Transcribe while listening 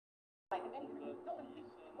A18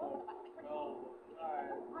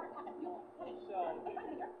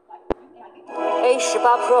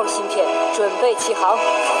 Pro 芯片准备起航。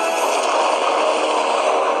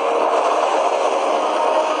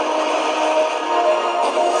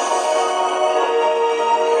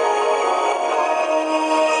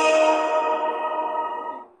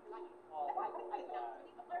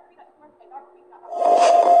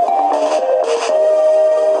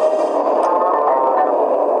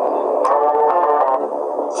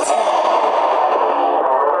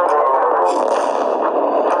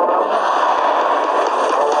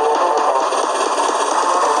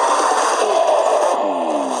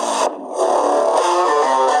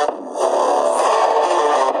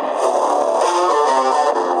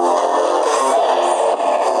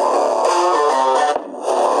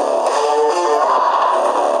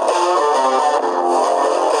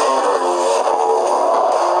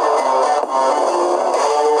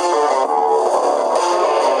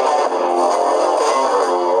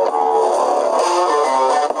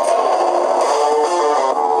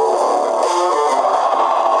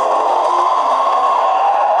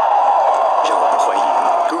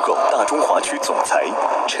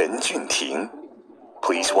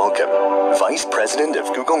Please welcome Vice President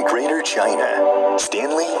of Google Greater China,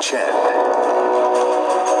 Stanley Chen.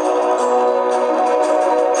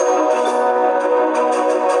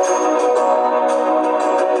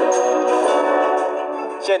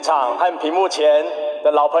 现场和屏幕前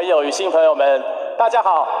的老朋友与新朋友们，大家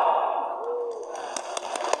好！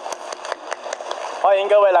欢迎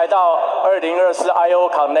各位来到2024 I/O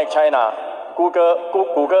Connect China 谷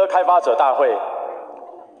歌开发者大会。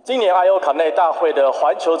今年 I/O Connect 大会的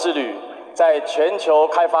环球之旅，在全球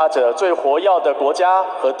开发者最活跃的国家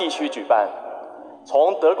和地区举办，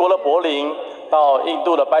从德国的柏林到印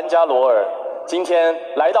度的班加罗尔，今天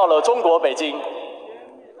来到了中国北京。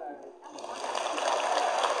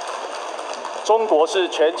中国是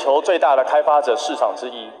全球最大的开发者市场之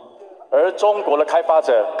一，而中国的开发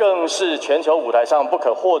者更是全球舞台上不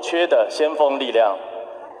可或缺的先锋力量。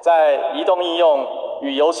在移动应用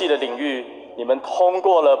与游戏的领域，你们通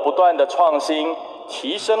过了不断的创新，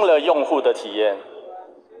提升了用户的体验。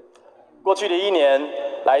过去的1年，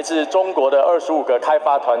来自中国的25个开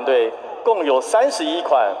发团队，共有31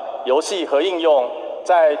款游戏和应用，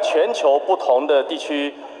在全球不同的地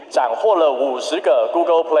区斩获了50个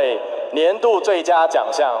Google Play 年度最佳奖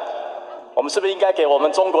项。我们是不是应该给我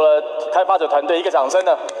们中国的开发者团队一个掌声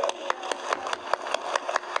呢？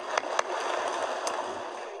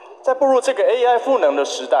在步入这个 AI 赋能的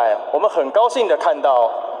时代，我们很高兴地看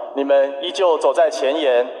到你们依旧走在前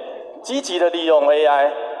沿，积极地利用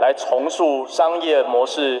AI 来重塑商业模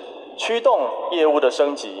式，驱动业务的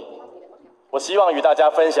升级。我希望与大家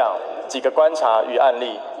分享几个观察与案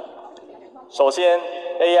例。首先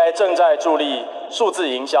 ，AI 正在助力数字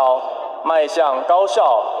营销迈向高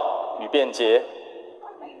效与便捷。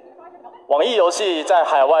网易游戏在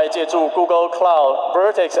海外借助 Google Cloud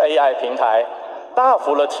Vertex AI 平台，大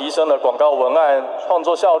幅地提升了广告文案创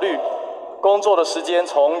作效率，工作的时间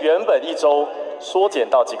从原本1周缩减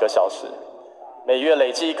到几个小时，每月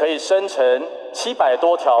累计可以生成700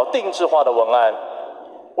多条定制化的文案，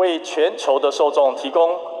为全球的受众提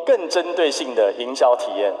供更针对性的营销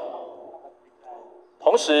体验。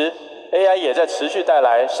同时 ，AI 也在持续带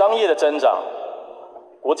来商业的增长。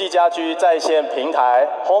国际家居在线平台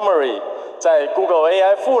Homery 在 Google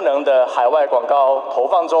AI 赋能的海外广告投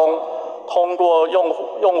放中，通过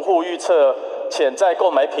用户预测潜在购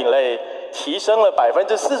买品类，提升了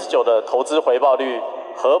49%的投资回报率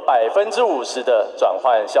和50%的转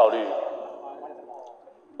换效率。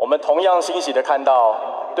我们同样欣喜地看到，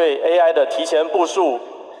对 AI 的提前部署，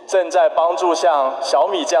正在帮助像小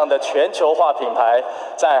米这样的全球化品牌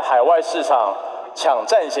在海外市场抢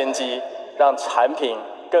占先机，让产品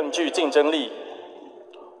更具竞争力。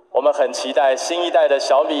我们很期待新一代的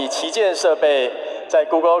小米旗舰设备在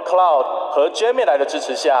Google Cloud 和 Gemini 的支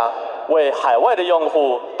持下，为海外的用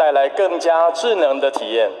户带来更加智能的体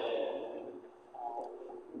验。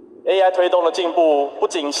AI 推动的进步不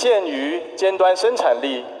仅限于尖端生产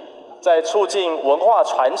力，在促进文化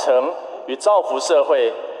传承与造福社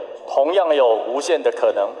会，同样有无限的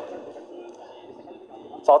可能。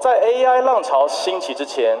早在 AI 浪潮兴起之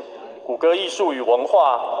前，谷歌艺术与文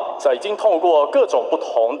化已经透过各种不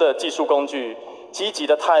同的技术工具，积极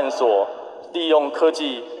的探索，利用科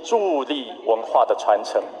技助力文化的传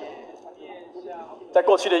承。在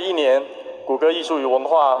过去的1年，谷歌艺术与文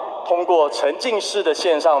化通过沉浸式的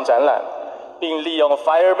线上展览，并利用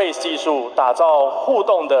Firebase 技术打造互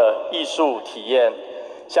动的艺术体验，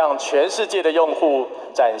向全世界的用户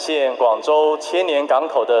展现广州千年港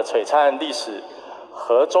口的璀璨历史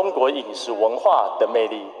和中国饮食文化的魅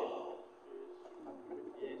力。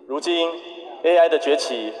如今 ，AI 的崛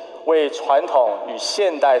起为传统与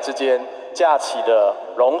现代之间架起了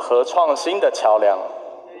融合创新的桥梁。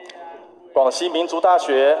广西民族大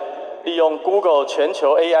学利用 Google 全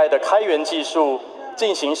球 AI 的开源技术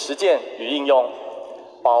进行实践与应用，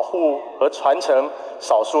保护和传承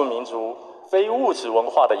少数民族非物质文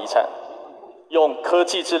化的遗产，用科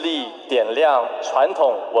技之力点亮传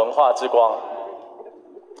统文化之光。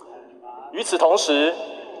与此同时，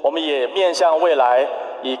我们也面向未来，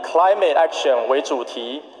以 Climate Action 为主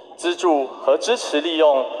题，资助和支持利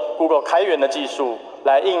用 Google 开源的技术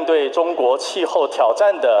来应对中国气候挑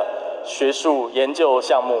战的学术研究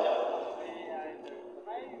项目。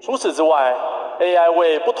除此之外 ，AI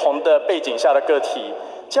为不同的背景下的个体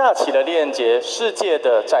架起了链接世界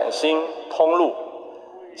的崭新通路。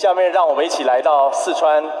下面让我们一起来到四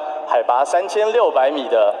川海拔3600米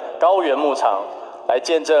的高原牧场，来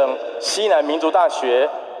见证西南民族大学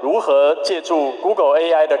如何借助 Google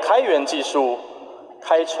AI 的开源技术，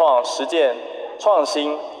开创实践创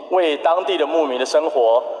新，为当地的牧民的生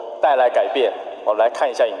活带来改变。我们来看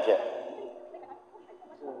一下影片。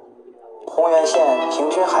红原县平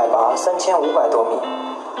均海拔3500多米，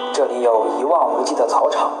这里有一望无际的草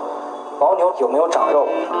场。牦牛有没有长肉，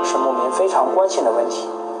是牧民非常关心的问题。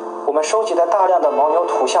我们收集了大量的牦牛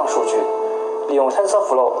图像数据，利用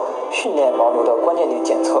TensorFlow 训练牦牛的关键点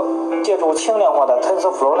检测，借助轻量化的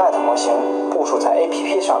TensorFlow Lite 模型部署在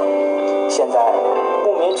APP 上。现在，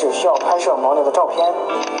牧民只需要拍摄牦牛的照片，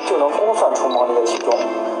就能估算出牦牛的体重，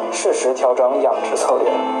适时调整养殖策略。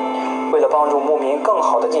为了帮助牧民更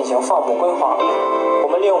好地进行放牧规划，我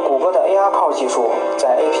们利用谷歌的 AR 靠技术，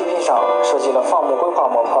在 APP 上设计了放牧规划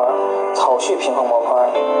模块、草序平衡模块，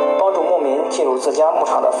帮助牧民记录自家牧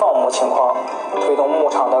场的放牧情况，推动牧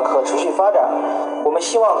场的可持续发展。我们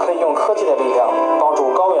希望可以用科技的力量，帮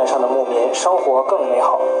助高原上的牧民生活更美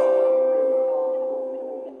好。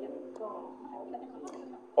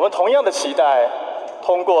我们同样的期待，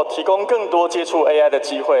通过提供更多接触 AI 的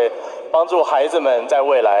机会，帮助孩子们在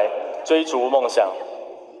未来追逐梦想。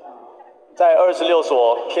在26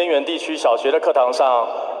所偏远地区小学的课堂上，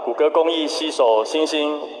谷歌公益携手新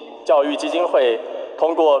兴教育基金会，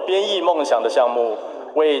通过编译梦想的项目，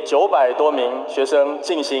为900多名学生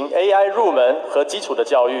进行 AI 入门和基础的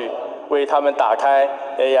教育，为他们打开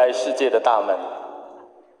AI 世界的大门。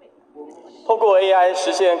透过 AI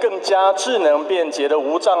实现更加智能便捷的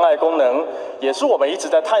无障碍功能，也是我们一直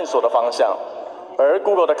在探索的方向。而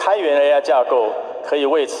Google 的开源 AI 架构可以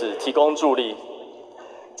为此提供助力。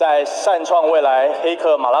在擅创未来黑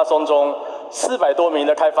客马拉松中，400多名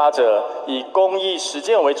的开发者以公益实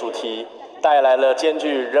践为主题，带来了兼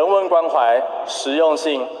具人文关怀、实用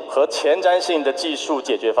性和前瞻性的技术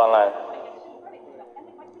解决方案。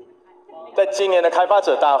在今年的开发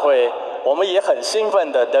者大会，我们也很兴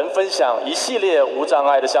奋地能分享一系列无障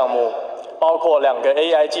碍的项目，包括2个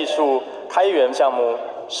AI 技术开源项目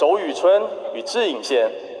——手语村与智影线，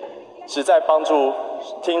旨在帮助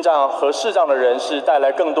听障和视障的人士带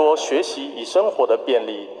来更多学习与生活的便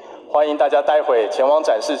利。欢迎大家待会前往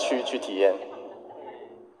展示区去体验。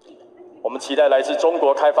我们期待来自中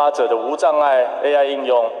国开发者的无障碍 AI 应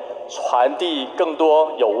用，传递更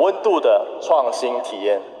多有温度的创新体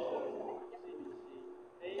验。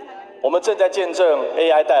我们正在见证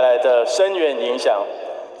AI 带来的深远影响。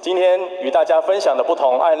今天与大家分享的不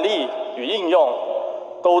同案例与应用，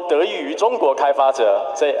都得益于中国开发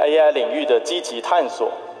者在 AI 领域的积极探索。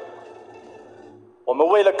我们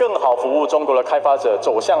为了更好服务中国的开发者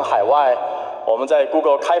走向海外，我们在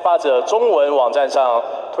Google 开发者中文网站上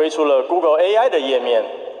推出了 Google AI 的页面，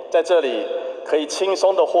在这里可以轻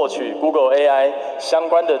松地获取 Google AI 相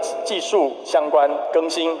关的技术相关更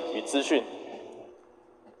新与资讯。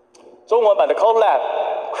中文版的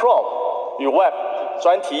CodeLab、Chrome 与 Web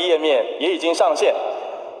专题页面也已经上线，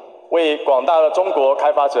为广大的中国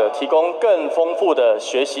开发者提供更丰富的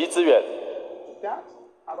学习资源。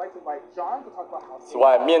此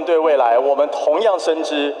外，面对未来，我们同样深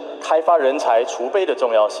知开发人才储备的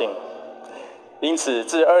重要性。因此，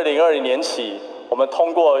自2020年起，我们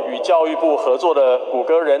通过与教育部合作的谷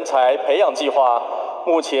歌人才培养计划，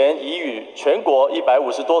目前已与全国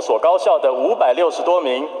150多所高校的560多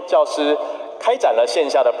名教师开展了线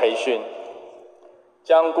下的培训，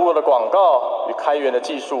将 Google 的广告与开源的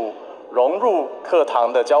技术融入课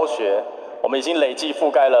堂的教学。我们已经累计覆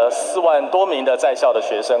盖了4万多名的在校的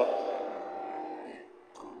学生。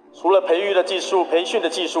除了培训的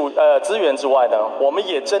技术资源之外呢，我们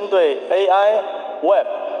也针对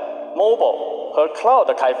AI、Web、Mobile 和 Cloud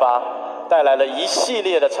的开发，带来了一系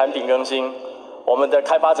列的产品更新。我们的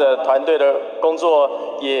开发者团队的工作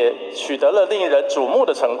也取得了令人瞩目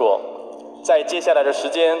的成果。在接下来的时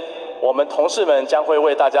间，我们同事们将会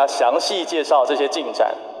为大家详细介绍这些进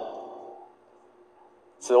展。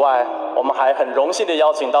此外，我们还很荣幸地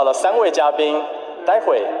邀请到了3位嘉宾，待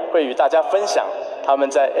会会与大家分享他们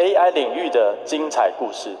在 AI 领域的精彩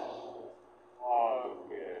故事。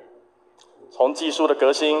从技术的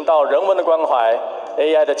革新到人文的关怀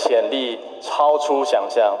 ，AI 的潜力超出想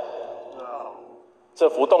象。这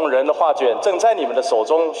幅动人的画卷正在你们的手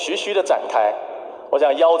中徐徐地展开。我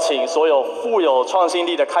想邀请所有富有创新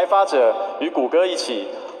力的开发者与谷歌一起，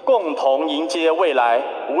共同迎接未来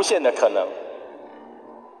无限的可能。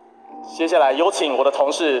接下来有请我的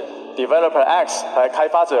同事 Developer X 和开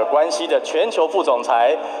发者关系的全球副总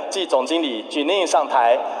裁暨总经理 Janine 上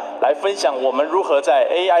台，来分享我们如何在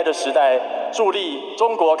AI 的时代助力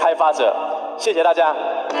中国开发者。谢谢大家。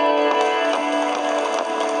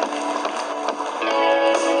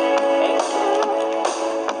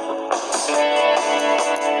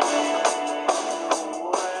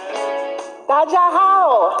大家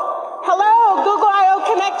好 ，Hello, Google I/O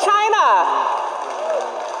Connect China.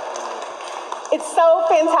 It's so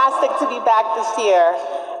fantastic to be back this year,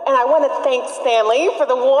 and I want to thank Stanley for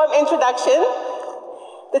the warm introduction.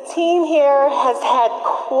 The team here has had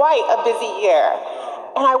quite a busy year,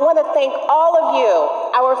 and I want to thank all of you,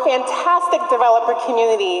 our fantastic developer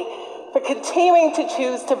community, for continuing to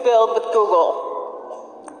choose to build with Google.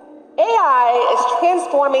 AI is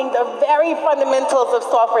transforming the very fundamentals of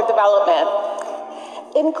software development,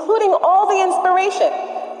 including all the inspiration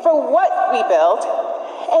for what we build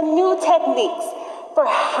and new techniques for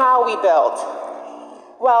how we build.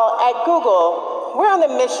 Well, at Google, we're on a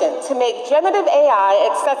mission to make generative AI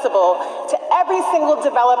accessible to every single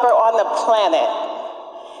developer on the planet.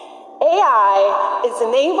 AI is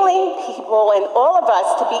enabling people and all of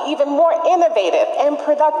us to be even more innovative and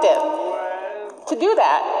productive. To do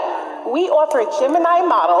that, we offer Gemini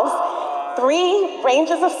models, 3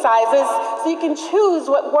 ranges of sizes, so you can choose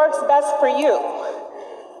what works best for you.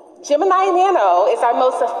 Gemini Nano is our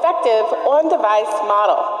most effective on-device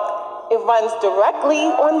model. It runs directly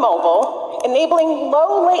on mobile, enabling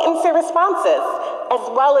low latency responses, as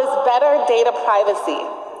well as better data privacy.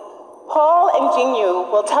 Paul and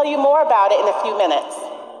Jingyu will tell you more about it in a few minutes.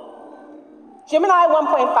 Gemini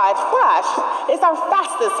 1.5 Flash is our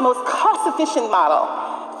fastest, most cost-efficient model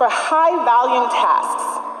for high-volume tasks.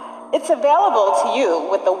 It's available to you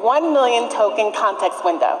with the 1 million token context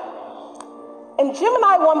window. And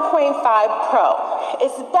Gemini 1.5 Pro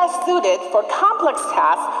is best suited for complex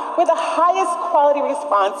tasks where the highest quality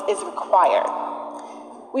response is required.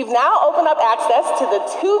 We've now opened up access to the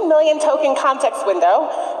 2 million token context window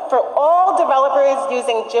for all developers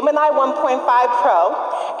using Gemini 1.5 Pro,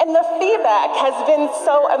 and the feedback has been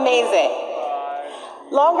so amazing.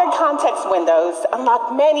 Longer context windows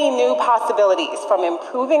unlock many new possibilities, from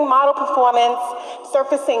improving model performance,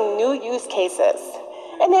 surfacing new use cases.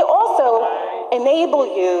 And they also enable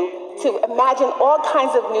you to imagine all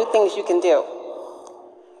kinds of new things you can do.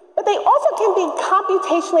 But they also can be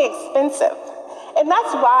computationally expensive. And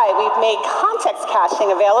that's why we've made context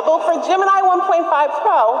caching available for Gemini 1.5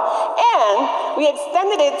 Pro, and we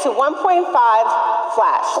extended it to 1.5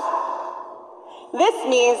 Flash. This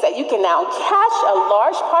means that you can now cache a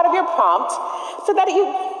large part of your prompt so that you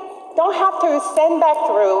don't have to send back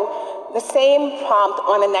through the same prompt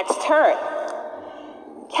on the next turn.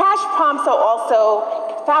 Cache prompts are also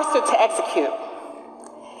faster to execute.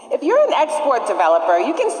 If you're an export developer,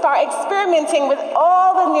 you can start experimenting with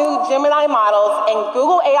all the new Gemini models in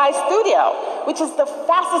Google AI Studio, which is the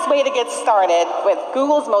fastest way to get started with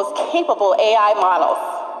Google's most capable AI models.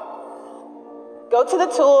 Go to the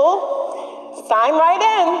tool, sign right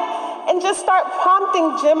in, and just start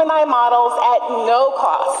prompting Gemini models at no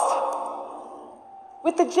cost.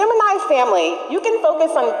 With the Gemini family, you can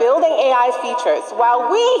focus on building AI features while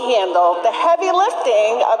we handle the heavy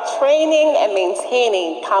lifting of training and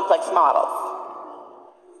maintaining complex models.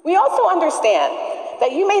 We also understand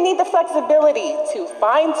that you may need the flexibility to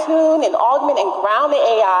fine-tune and augment and ground the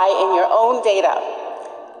AI in your own data.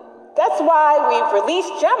 That's why we've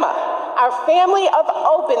released Gemma, our family of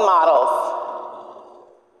open models.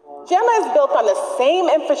 Gemma is built on the same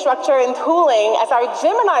infrastructure and tooling as our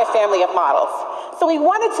Gemini family of models. So we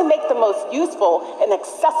wanted to make the most useful and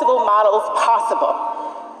accessible models possible.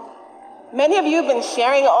 Many of you have been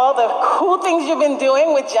sharing all the cool things you've been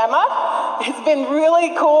doing with Gemma. It's been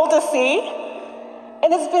really cool to see.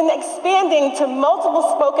 And it's been expanding to multiple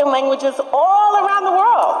spoken languages all around the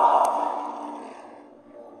world.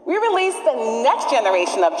 We released the next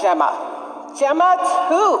generation of Gemma, Gemma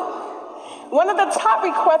 2. One of the top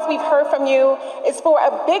requests we've heard from you is for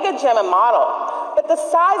a bigger Gemma model, but the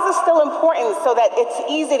size is still important so that it's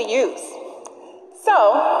easy to use. So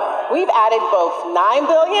we've added both 9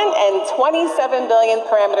 billion and 27 billion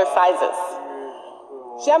parameter sizes.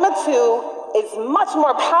 Gemma 2 is much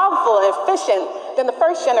more powerful and efficient than the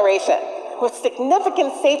first generation, with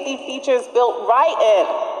significant safety features built right in.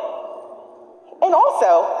 And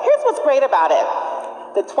also, here's what's great about it.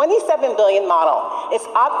 The 27 billion model is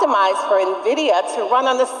optimized for NVIDIA to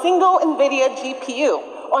run on a single NVIDIA GPU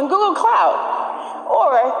on Google Cloud.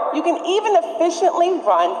 Or you can even efficiently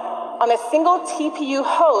run on a single TPU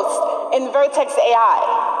host in Vertex AI.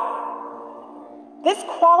 This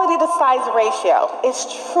quality to size ratio is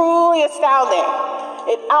truly astounding.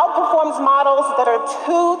 It outperforms models that are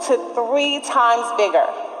 2 to 3 times bigger.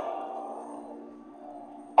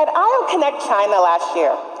 At I/O Connect China last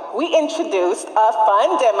year, we introduced a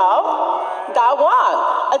fun demo, Dawang,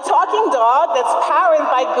 a talking dog that's powered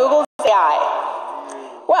by Google's AI.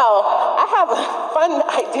 Well, I have a fun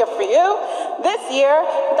idea for you. This year,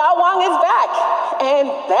 Dawang is back,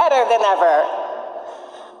 and better than ever.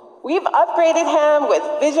 We've upgraded him with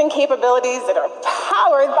vision capabilities that are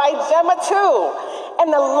powered by Gemma 2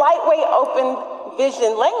 and the lightweight open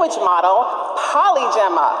vision language model,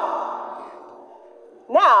 PolyGemma.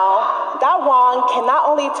 Now, Dawang can not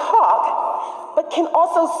only talk, but can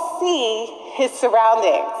also see his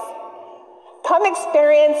surroundings. Come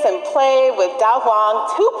experience and play with Dawang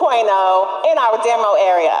 2.0 in our demo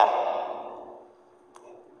area.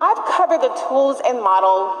 I've covered the tools and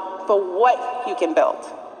model for what you can build.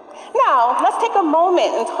 Now, let's take a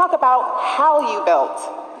moment and talk about how you built.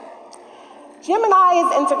 Gemini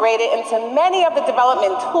is integrated into many of the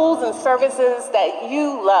development tools and services that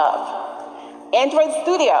you love. Android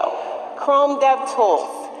Studio, Chrome DevTools,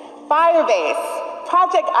 Firebase,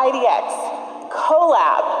 Project IDX,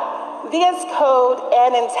 Colab, VS Code,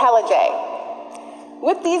 and IntelliJ.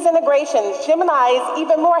 With these integrations, Gemini is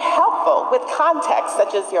even more helpful with context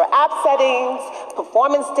such as your app settings,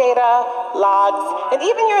 performance data, logs, and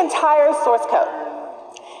even your entire source code.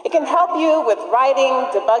 It can help you with writing,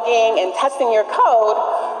 debugging, and testing your code,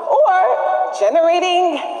 or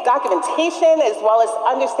generating documentation as well as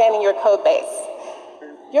understanding your code base.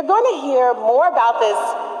 You're going to hear more about this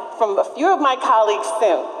from a few of my colleagues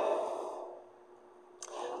soon.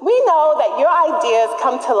 We know that your ideas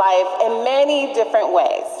come to life in many different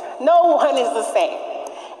ways. No one is the same,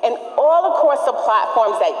 and all across the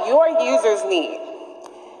platforms that your users need.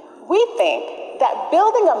 We think that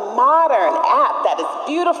building a modern app that is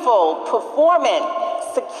beautiful, performant,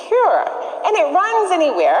 secure, and it runs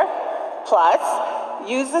anywhere, plus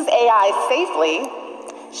uses AI safely,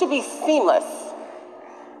 should be seamless.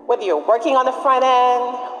 Whether you're working on the front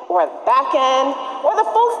end, or the back end, or the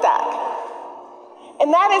full stack. And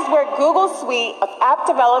that is where Google's suite of app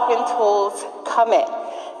development tools come in.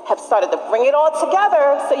 Have started to bring it all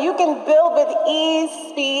together so you can build with ease,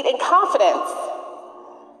 speed, and confidence.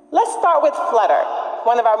 Let's start with Flutter,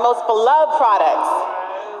 one of our most beloved products.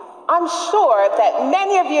 I'm sure that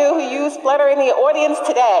many of you who use Flutter in the audience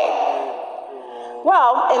today.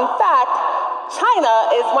 Well, in fact, China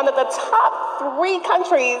is one of the top 3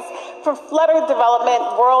 countries for Flutter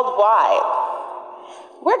development worldwide.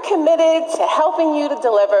 We're committed to helping you to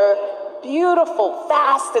deliver beautiful,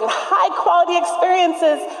 fast, and high-quality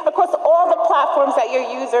experiences across all the platforms that your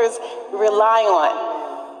users rely on.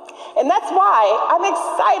 And that's why I'm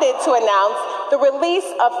excited to announce the release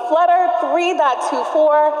of Flutter 3.24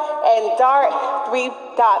 and Dart 3.5.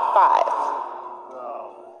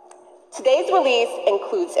 Today's release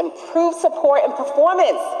includes improved support and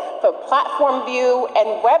performance for platform view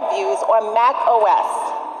and web views on Mac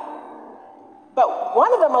OS. But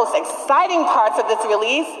one of the most exciting parts of this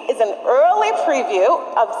release is an early preview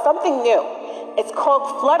of something new. It's called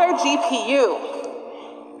Flutter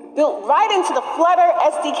GPU, built right into the Flutter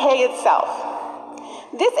SDK itself.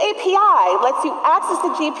 This API lets you access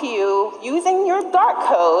the GPU using your Dart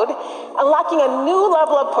code, unlocking a new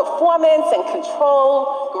level of performance and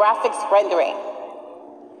control graphics rendering.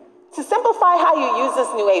 To simplify how you use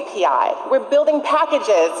this new API, we're building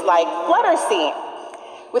packages like Flutter Scene.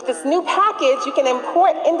 With this new package, you can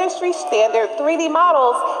import industry-standard 3D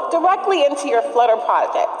models directly into your Flutter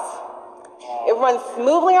projects. It runs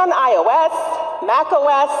smoothly on iOS,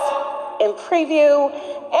 macOS, in Preview,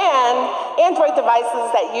 and Android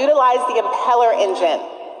devices that utilize the Impeller engine.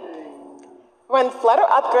 Run Flutter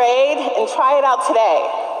Upgrade and try it out today.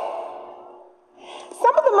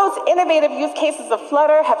 Some of the most innovative use cases of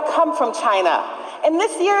Flutter have come from China, and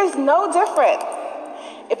this year is no different.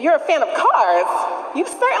 If you're a fan of cars, you've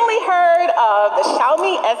certainly heard of the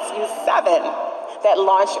Xiaomi SU7, that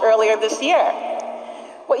launched earlier this year.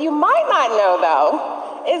 What you might not know, though,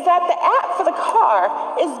 is that the app for the car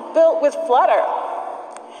is built with Flutter.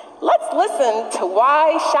 Let's listen to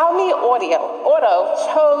why Xiaomi Auto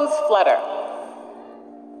chose Flutter.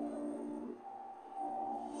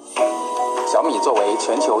 小米作为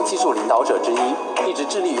全球技术领导者之一，一直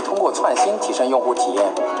致力于通过创新提升用户体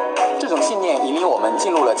验。这种信念引领我们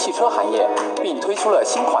进入了汽车行业，并推出了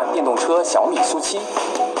新款电动车小米苏7。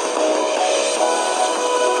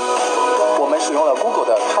我们使用了 Google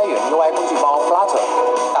的开源 UI 工具包 Flutter，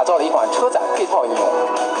 打造了一款车载配套应用，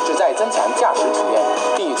旨在增强驾驶体验，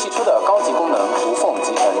并与汽车的高级功能无缝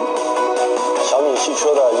集成。小米汽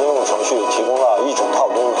车的应用程序提供了一整套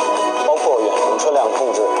功能，包括远程车辆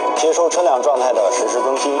控制、接收车辆状态的实时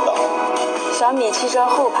更新等。小米汽车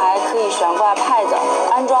后排可以悬挂 Pad，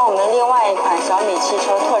 安装我们另外一款小米汽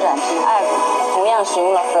车拓展屏 App， 同样使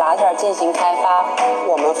用了 Flutter 进行开发。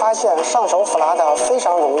我们发现上手 Flutter 非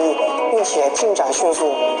常容易，并且进展迅速。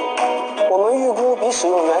我们预估比使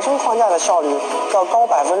用原生框架的效率要高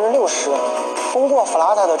60%。通过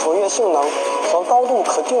Flutter 的卓越性能和高度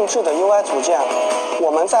可定制的 UI 组件，我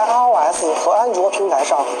们在 iOS 和安卓平台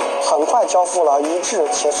上很快交付了一致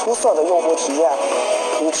且出色的用户体验，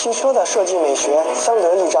与汽车的设计美学相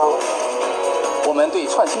得益彰。我们对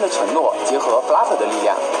创新的承诺结合 Flutter 的力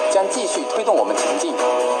量，将继续推动我们前进，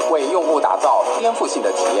为用户打造颠覆性的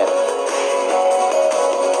体验。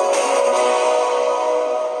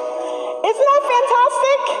Isn't that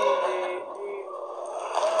fantastic?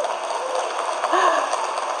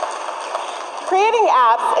 Creating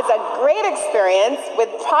apps is a great experience with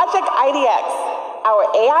Project IDX, our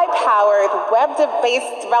AI-powered,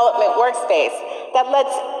 web-based development workspace that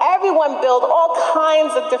lets everyone build all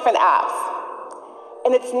kinds of different apps.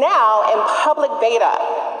 And it's now in public beta.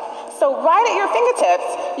 So right at your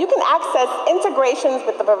fingertips, you can access integrations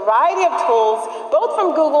with a variety of tools, both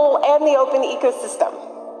from Google and the open ecosystem.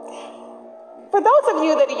 For those of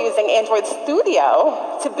you that are using Android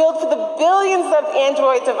Studio to build for the billions of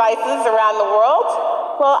Android devices around the world,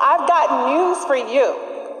 well, I've got news for you.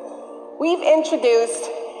 We've introduced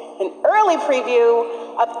an early preview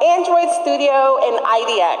of Android Studio and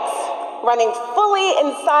IDX, running fully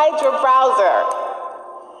inside your browser.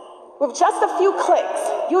 With just a few clicks,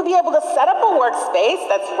 you'll be able to set up a workspace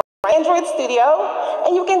that's Android Studio,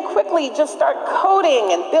 and you can quickly just start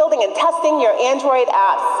coding and building and testing your Android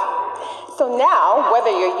apps. So now, whether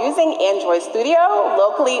you're using Android Studio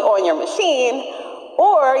locally on your machine,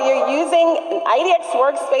 or you're using an IDX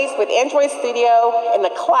workspace with Android Studio in the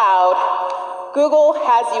cloud, Google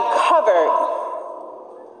has you covered.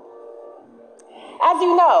 As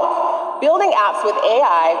you know, building apps with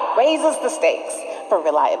AI raises the stakes for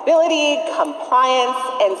reliability, compliance,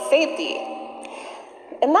 and safety.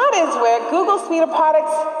 And that is where Google's suite of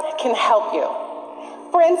products can help you.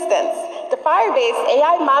 For instance, the Firebase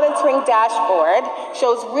AI monitoring dashboard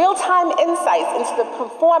shows real-time insights into the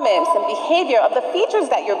performance and behavior of the features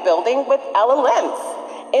that you're building with LLMs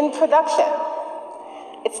in production.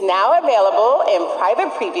 It's now available in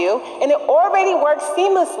private preview, and it already works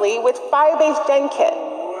seamlessly with Firebase GenKit.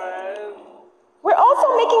 We're also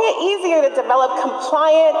making it easier to develop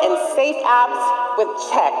compliant and safe apps with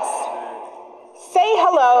Checks. Say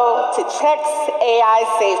hello to Checks AI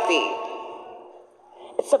Safety.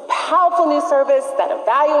 It's a powerful new service that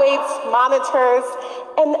evaluates, monitors,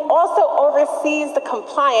 and also oversees the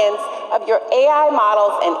compliance of your AI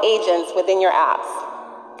models and agents within your apps.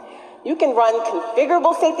 You can run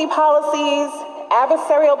configurable safety policies,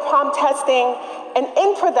 adversarial prompt testing, and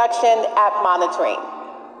in production app monitoring.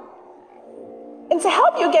 And to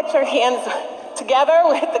help you get your hands together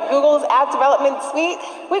with the Google's App Development Suite,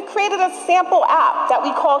 we've created a sample app that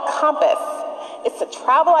we call Compass. It's a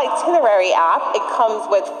travel itinerary app. It comes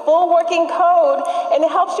with full working code, and it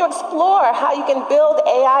helps you explore how you can build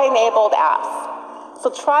AI-enabled apps. So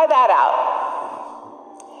try that out.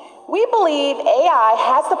 We believe AI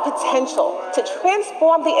has the potential to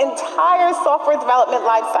transform the entire software development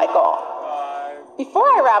lifecycle. Before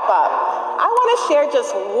I wrap up, I want to share just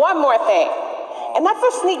one more thing, and that's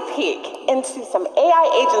a sneak peek into some AI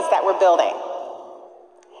agents that we're building.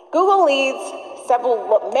 Google leads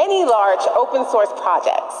many large open source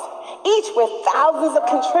projects, each with thousands of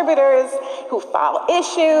contributors who file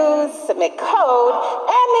issues, submit code,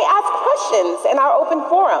 and they ask questions in our open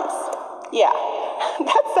forums. Yeah,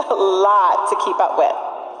 that's a lot to keep up with.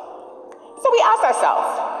 So we asked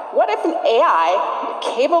ourselves, what if an AI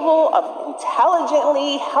capable of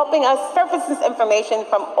intelligently helping us surface this information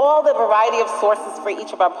from all the variety of sources for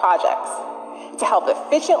each of our projects to help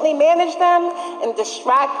efficiently manage them and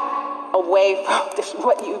distract away from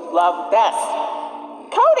what you love best?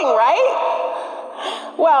 Coding, right?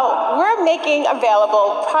 Well, we're making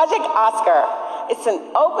available Project Oscar. It's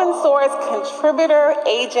an open source contributor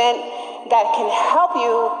agent that can help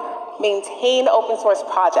you maintain open source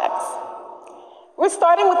projects. We're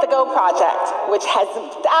starting with the Go project, which has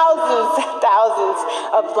thousands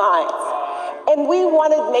of lines. And we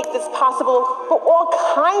want to make this possible for all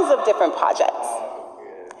kinds of different projects.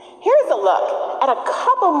 Here's a look at a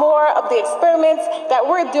couple more of the experiments that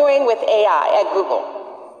we're doing with AI at Google.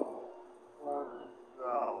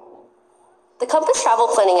 The Compass Travel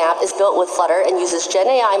Planning app is built with Flutter and uses Gen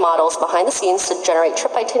AI models behind the scenes to generate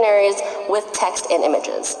trip itineraries with text and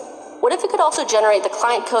images. What if it could also generate the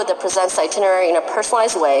client code that presents the itinerary in a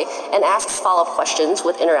personalized way and asks follow-up questions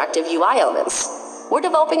with interactive UI elements? We're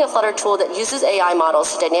developing a Flutter tool that uses AI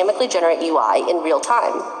models to dynamically generate UI in real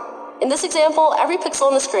time. In this example, every pixel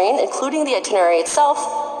on the screen, including the itinerary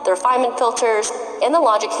itself, the refinement filters, and the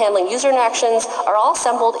logic handling user interactions, are all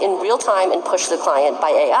assembled in real time and pushed to the client by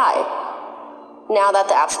AI. Now that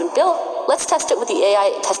the app's been built, let's test it with the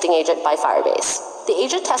AI testing agent by Firebase. The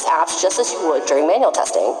agent tests apps just as you would during manual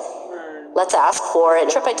testing. Let's ask for a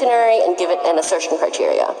trip itinerary and give it an assertion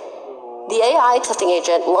criteria. The AI testing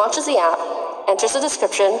agent launches the app, enters the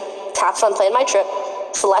description, taps on Plan My Trip,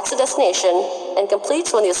 selects a destination, and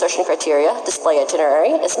completes when the assertion criteria, display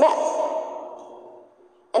itinerary, is met.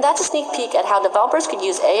 And that's a sneak peek at how developers could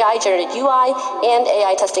use AI-generated UI and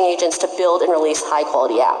AI testing agents to build and release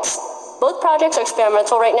high-quality apps. Both projects are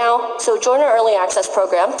experimental right now, so join our early access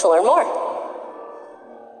program to learn more.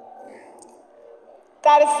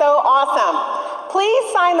 That is so awesome.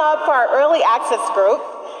 Please sign up for our early access group,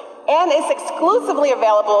 and it's exclusively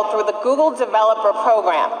available through the Google Developer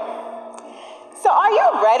Program. So are you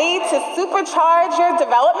ready to supercharge your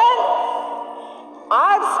development?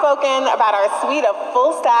 I've spoken about our suite of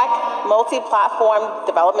full-stack, multi-platform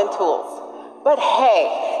development tools. But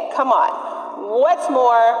hey, come on, what's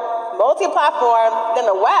more multi-platform than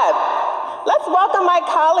the web? Let's welcome my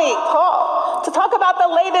colleague, Paul, to talk about the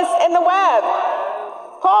latest in the web.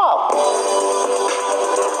 Paul.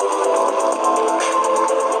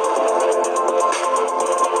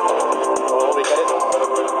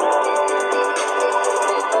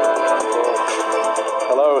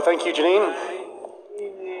 Hello, thank you, Janine.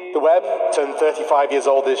 The web turned 35 years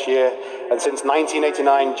old this year, and since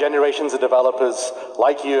 1989, generations of developers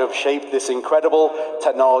like you have shaped this incredible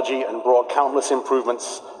technology and brought countless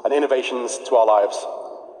improvements and innovations to our lives.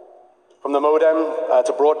 From the modem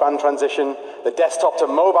to broadband transition, the desktop to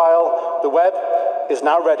mobile, the web is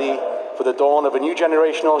now ready for the dawn of a new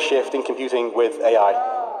generational shift in computing with AI.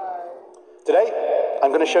 Today, I'm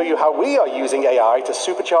going to show you how we are using AI to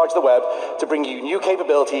supercharge the web to bring you new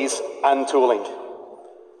capabilities and tooling.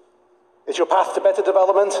 It's your path to better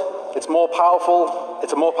development. It's more powerful.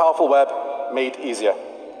 It's a more powerful web made easier.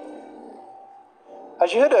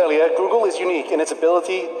 As you heard earlier, Google is unique in its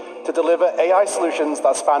ability to deliver AI solutions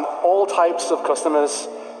that span all types of customers,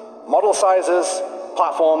 model sizes,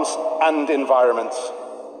 platforms, and environments.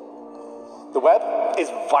 The web is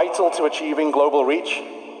vital to achieving global reach,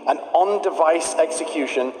 and on-device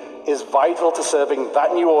execution is vital to serving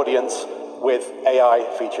that new audience with AI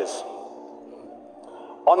features.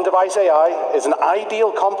 On-device AI is an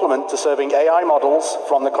ideal complement to serving AI models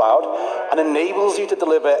from the cloud and enables you to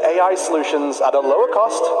deliver AI solutions at a lower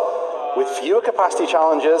cost, with fewer capacity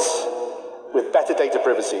challenges, with better data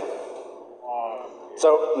privacy.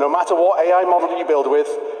 So no matter what AI model you build with,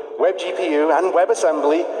 WebGPU and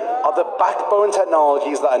WebAssembly are the backbone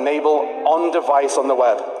technologies that enable on-device on the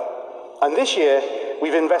web. And this year,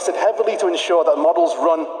 we've invested heavily to ensure that models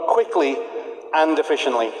run quickly and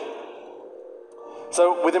efficiently.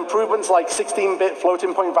 So with improvements like 16-bit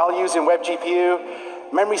floating point values in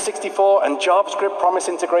WebGPU, Memory 64 and JavaScript promise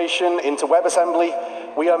integration into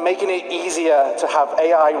WebAssembly, we are making it easier to have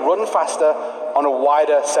AI run faster on a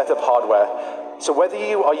wider set of hardware. So whether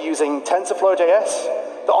you are using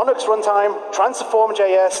TensorFlow.js, the Onyx runtime,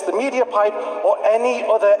 Transform.js, the MediaPipe, or any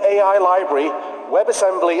other AI library,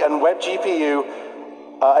 WebAssembly and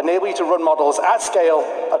WebGPU enable you to run models at scale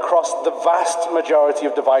across the vast majority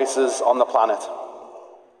of devices on the planet.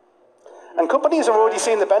 And companies are already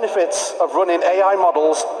seeing the benefits of running AI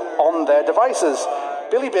models on their devices.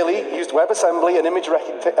 Bilibili used WebAssembly and image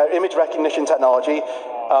recognition technology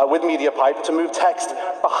with MediaPipe to move text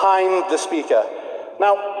behind the speaker.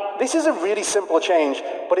 Now, this is a really simple change,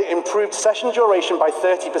 but it improved session duration by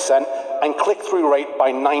 30% and click-through rate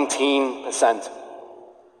by 19%.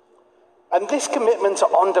 And this commitment to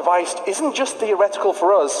on-device isn't just theoretical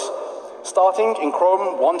for us. Starting in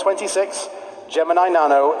Chrome 126, Gemini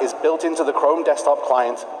Nano is built into the Chrome desktop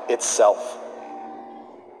client itself.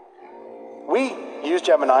 We use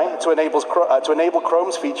Gemini to enable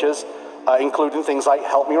Chrome's features, including things like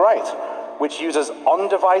Help Me Write, which uses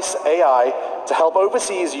on-device AI to help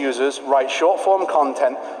overseas users write short-form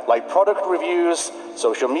content like product reviews,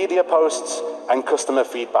 social media posts, and customer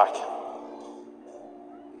feedback.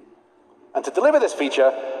 And to deliver this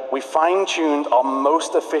feature, we fine-tuned our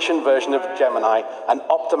most efficient version of Gemini and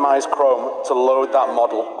optimized Chrome to load that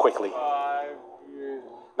model quickly.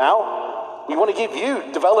 Now, we want to give you,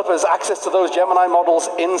 developers, access to those Gemini models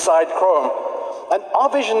inside Chrome. And our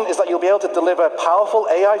vision is that you'll be able to deliver powerful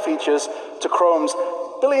AI features to Chrome's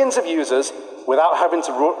billions of users without having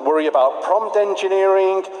to worry about prompt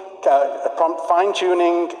engineering, prompt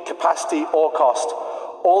fine-tuning, capacity, or cost.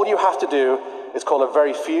 All you have to do is call a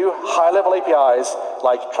very few high-level APIs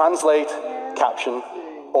like translate, caption,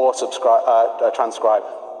 or transcribe.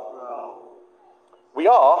 We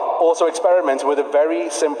are also experimenting with a very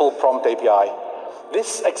simple prompt API.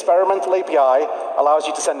 This experimental API allows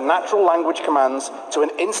you to send natural language commands to an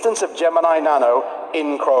instance of Gemini Nano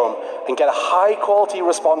in Chrome and get a high-quality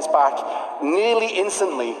response back nearly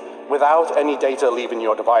instantly without any data leaving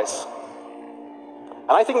your device.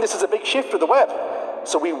 And I think this is a big shift for the web,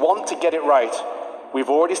 so we want to get it right. We've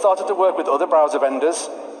already started to work with other browser vendors,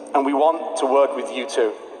 and we want to work with you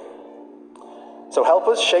too. So help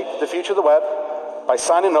us shape the future of the web by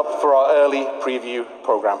signing up for our early preview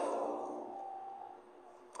program.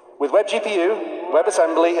 With WebGPU,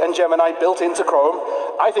 WebAssembly, and Gemini built into Chrome,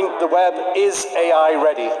 I think the web is AI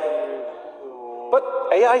ready. But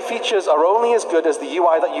AI features are only as good as the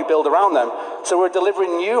UI that you build around them, so we're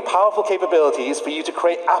delivering new powerful capabilities for you to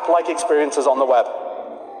create app-like experiences on the web.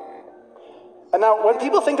 And now, when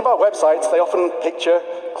people think about websites, they often picture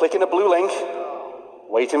clicking a blue link,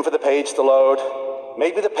 waiting for the page to load,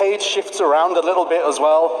 maybe the page shifts around a little bit as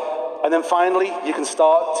well, and then finally, you can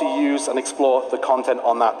start to use and explore the content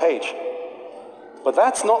on that page. But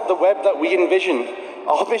that's not the web that we envision.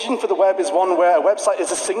 Our vision for the web is one where a website is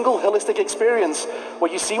a single holistic experience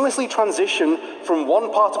where you seamlessly transition from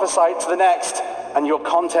one part of a site to the next, and your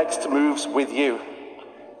context moves with you.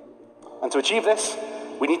 And to achieve this,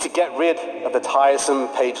 we need to get rid of the tiresome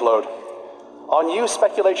page load. Our new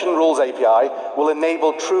Speculation Rules API will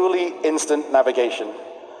enable truly instant navigation.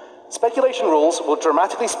 Speculation rules will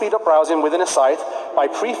dramatically speed up browsing within a site by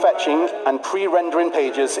prefetching and pre-rendering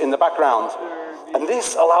pages in the background. And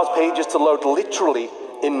this allows pages to load literally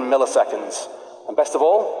in milliseconds. And best of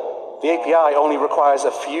all, the API only requires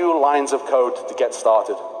a few lines of code to get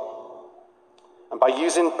started. And by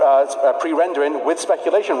using pre-rendering with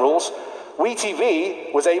speculation rules,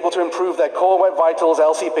 WeTV was able to improve their Core Web Vitals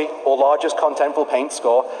LCP, or largest contentful paint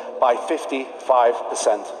score, by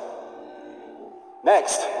 55%.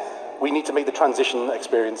 Next, we need to make the transition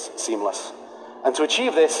experience seamless. And to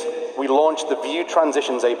achieve this, we launched the View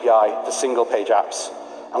Transitions API for single-page apps,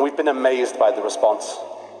 and we've been amazed by the response.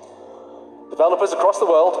 Developers across the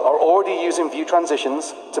world are already using View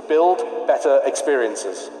Transitions to build better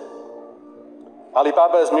experiences.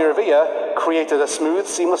 Alibaba's Miravia created a smooth,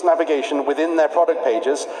 seamless navigation within their product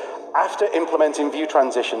pages after implementing View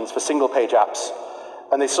Transitions for single-page apps,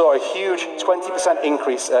 and they saw a huge 20%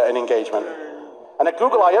 increase in engagement. And at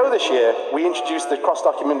Google I/O this year, we introduced the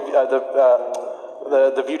cross-document,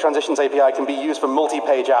 the View Transitions API can be used for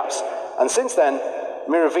multi-page apps. And since then,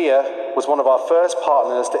 Miravia was one of our first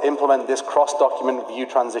partners to implement this cross-document view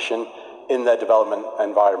transition in their development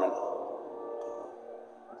environment.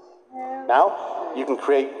 Now, you can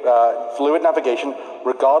create fluid navigation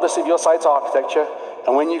regardless of your site's architecture.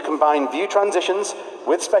 And when you combine view transitions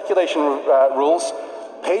with speculation rules,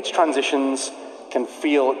 page transitions can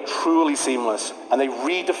feel truly seamless, and they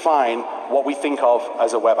redefine what we think of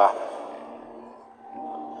as a web app.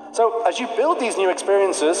 So as you build these new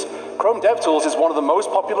experiences, Chrome DevTools is one of the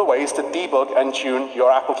most popular ways to debug and tune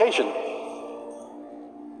your application.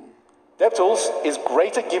 DevTools is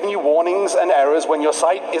great at giving you warnings and errors when your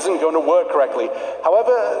site isn't going to work correctly.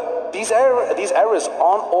 However, these errors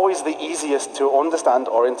aren't always the easiest to understand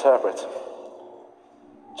or interpret.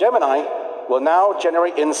 Gemini will now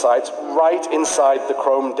generate insights right inside the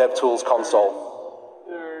Chrome DevTools console.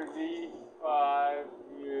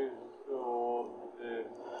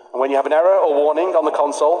 And when you have an error or warning on the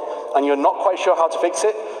console and you're not quite sure how to fix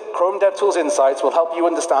it, Chrome DevTools Insights will help you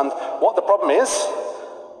understand what the problem is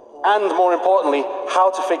and, more importantly,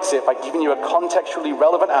 how to fix it by giving you a contextually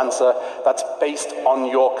relevant answer that's based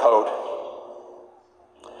on your code.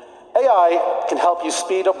 AI can help you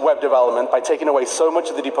speed up web development by taking away so much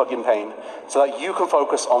of the debugging pain so that you can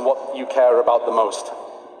focus on what you care about the most.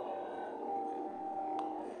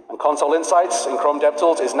 And Console Insights in Chrome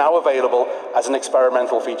DevTools is now available as an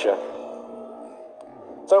experimental feature.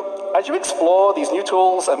 So, as you explore these new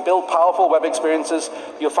tools and build powerful web experiences,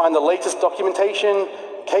 you'll find the latest documentation,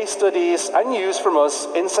 case studies, and news from us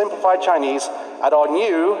in simplified Chinese at our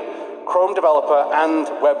new Chrome developer and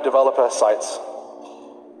web developer sites.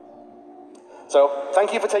 So,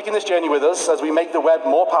 thank you for taking this journey with us as we make the web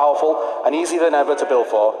more powerful and easier than ever to build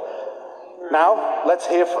for. Now, let's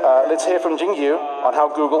hear from Jingyu on how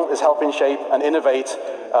Google is helping shape and innovate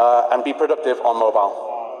and be productive on mobile.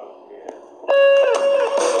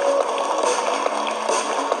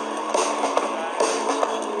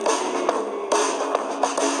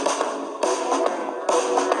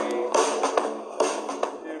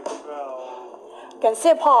 感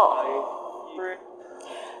谢 Paul。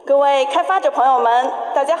各位开发者朋友们，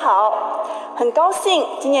大家好！很高兴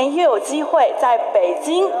今年又有机会在北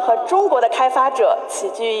京和中国的开发者齐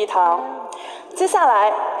聚一堂。接下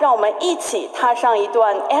来，让我们一起踏上一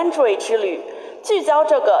段 Android 之旅，聚焦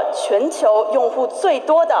这个全球用户最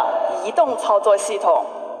多的移动操作系统。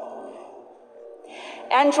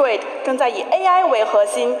Android 正在以 AI 为核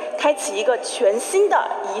心，开启一个全新的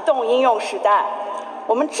移动应用时代。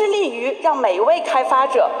我们致力于让每一位开发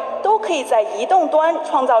者都可以在移动端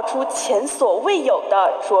创造出前所未有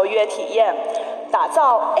的卓越体验，打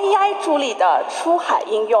造 AI 助力的出海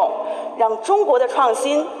应用，让中国的创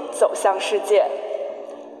新走向世界。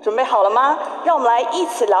准备好了吗？让我们来一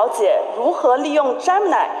起了解如何利用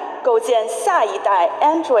Gemini 构建下一代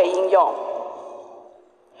Android 应用。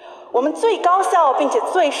我们最高效并且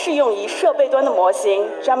最适用于设备端的模型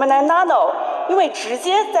Gemini Nano， 因为直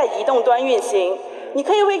接在移动端运行，你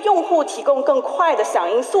可以为用户提供更快的响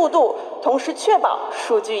应速度，同时确保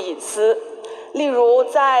数据隐私。例如，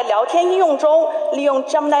在聊天应用中，利用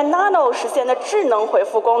Gemini Nano 实现的智能回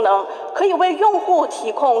复功能，可以为用户提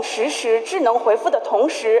供实时智能回复的同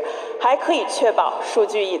时，还可以确保数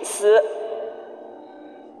据隐私。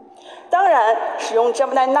当然，使用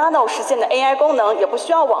Gemini Nano 实现的 AI 功能也不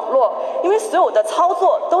需要网络，因为所有的操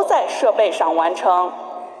作都在设备上完成。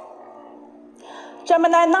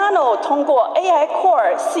Gemini Nano 通过 AI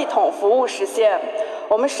Core 系统服务实现。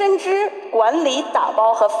我们深知管理、打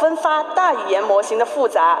包和分发大语言模型的复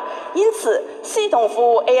杂，因此系统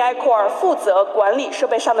服务 AI Core 负责管理设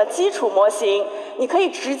备上的基础模型。你可以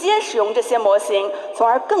直接使用这些模型，从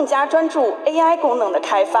而更加专注 AI 功能的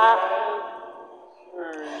开发。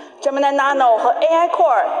Gemini Nano 和 AI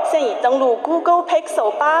Core 现已登陆 Google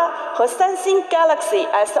Pixel 8和三星 Galaxy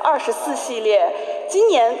S24 系列。今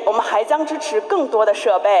年我们还将支持更多的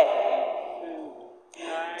设备。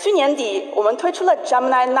去年底，我们推出了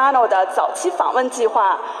Gemini Nano 的早期访问计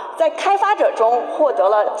划，在开发者中获得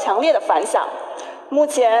了强烈的反响。目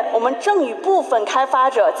前，我们正与部分开发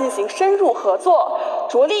者进行深入合作，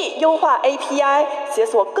着力优化 API， 解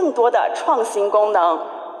锁更多的创新功能。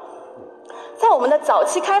在我们的早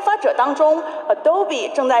期开发者当中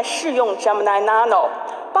 ，Adobe 正在试用 Gemini Nano，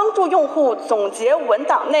 帮助用户总结文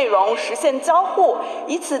档内容，实现交互，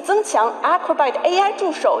以此增强 Acrobat AI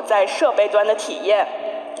助手在设备端的体验。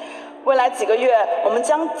未来几个月，我们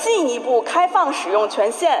将进一步开放使用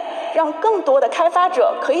权限，让更多的开发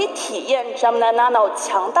者可以体验 Gemini Nano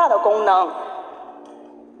强大的功能。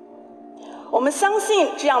我们相信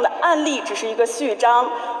这样的案例只是一个序章，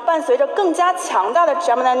伴随着更加强大的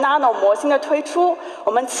Gemini Nano 模型的推出，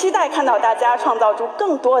我们期待看到大家创造出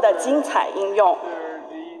更多的精彩应用。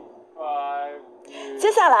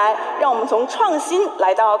接下来，让我们从创新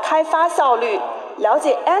来到开发效率，了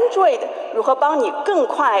解 Android 如何帮你更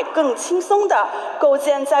快、更轻松地构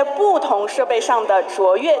建在不同设备上的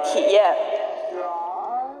卓越体验。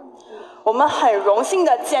我们很荣幸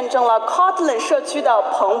地见证了 Kotlin 社区的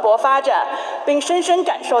蓬勃发展，并深深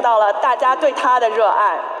感受到了大家对它的热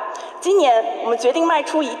爱。今年，我们决定迈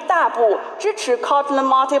出一大步，支持 Kotlin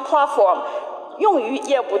Multi-Platform， 用于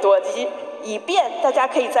业务多机，以便大家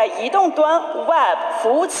可以在移动端、Web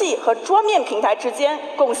服务器和桌面平台之间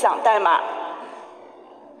共享代码。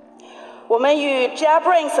我们与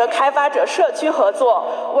JetBrains 和开发者社区合作，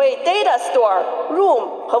为 Data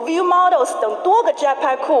Store、Room 和 View Models 等多个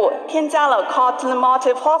Jetpack 库添加了 Kotlin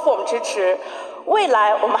Multi-Platform 支持。未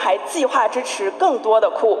来我们还计划支持更多的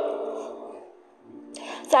库。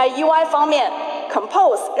在 UI 方面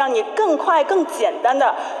 ，Compose 让你更快、更简单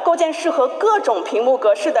地构建适合各种屏幕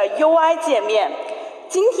格式的 UI 界面。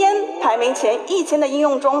今天排名前1000的应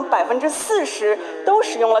用中，40%都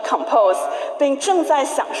使用了 Compose， 并正在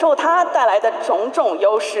享受它带来的种种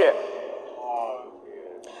优势。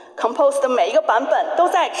Compose 的每一个版本都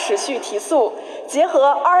在持续提速，结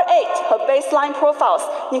合 R8 和 Baseline Profiles，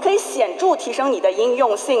 你可以显著提升你的应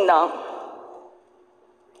用性能。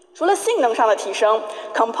除了性能上的提升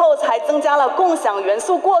 ，Compose 还增加了共享元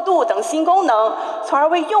素过渡等新功能，从而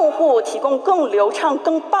为用户提供更流畅、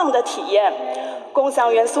更棒的体验。共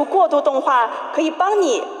享元素过渡动画可以帮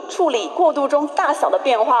你处理过渡中大小的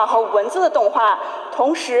变化和文字的动画，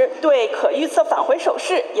同时对可预测返回手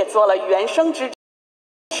势也做了原声支持。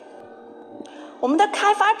我们的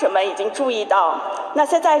开发者们已经注意到，那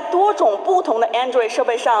些在多种不同的 Android 设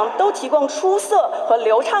备上都提供出色和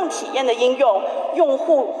流畅体验的应用，用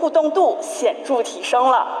户互动度显著提升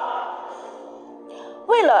了。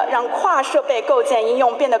为了让跨设备构建应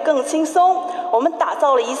用变得更轻松，我们打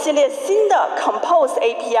造了一系列新的 Compose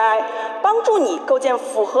API， 帮助你构建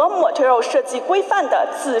符合 Material 设计规范的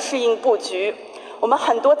自适应布局。我们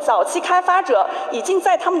很多早期开发者已经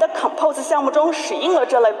在他们的 Compose 项目中使用了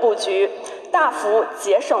这类布局，大幅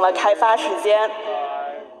节省了开发时间。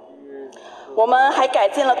我们还改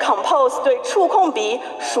进了 Compose 对触控笔、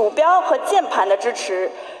鼠标和键盘的支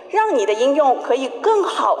持，让你的应用可以更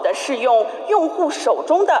好地适用用户手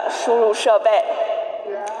中的输入设备。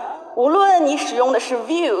无论你使用的是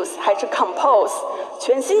Views 还是 Compose，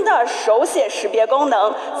 全新的手写识别功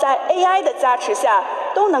能在 AI 的加持下，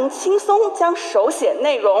都能轻松将手写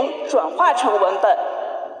内容转化成文本。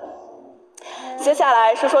接下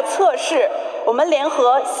来说说测试，我们联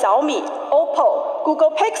合小米、OPPO、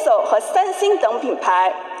Google Pixel 和三星等品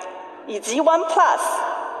牌，以及 OnePlus，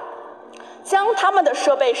 将他们的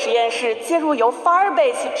设备实验室接入由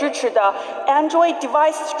Firebase 支持的 Android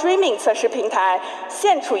Device Streaming 测试平台，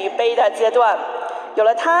现处于 Beta 阶段。有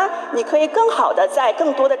了它，你可以更好地在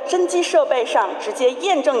更多的真机设备上直接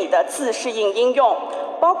验证你的自适应应用，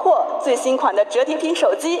包括最新款的折叠屏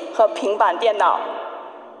手机和平板电脑。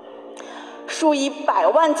数以百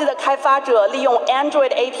万计的开发者利用 Android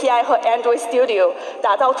API 和 Android Studio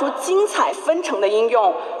打造出精彩纷呈的应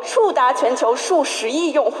用，触达全球数十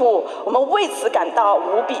亿用户，我们为此感到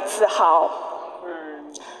无比自豪。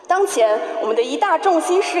当前，我们的一大重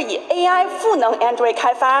心是以 AI 赋能 Android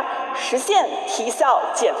开发，实现提效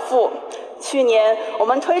减负。去年，我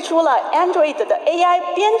们推出了 Android 的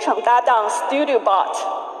AI 编程搭档 StudioBot。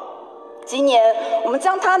今年，我们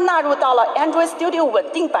将它纳入到了 Android Studio 稳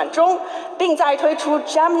定版中，并在推出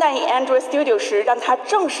Gemini Android Studio 时，让它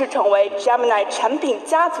正式成为 Gemini 产品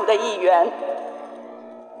家族的一员。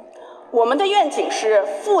我们的愿景是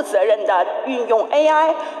负责任地运用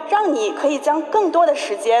AI， 让你可以将更多的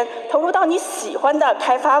时间投入到你喜欢的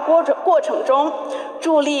开发过程中，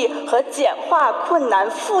助力和简化困难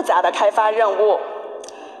复杂的开发任务。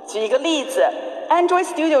举一个例子， Android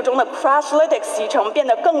Studio 中的 Crashlytics 集成变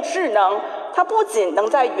得更智能，它不仅能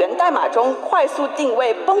在源代码中快速定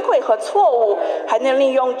位崩溃和错误，还能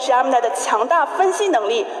利用 Gemini 的强大分析能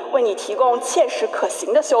力，为你提供切实可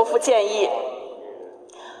行的修复建议。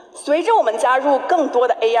随着我们加入更多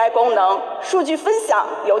的 AI 功能，数据分享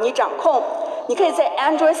由你掌控。你可以在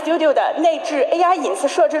Android Studio 的内置 AI 隐私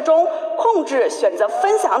设置中控制选择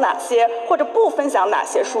分享哪些或者不分享哪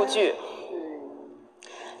些数据。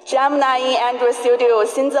Gemini in Android Studio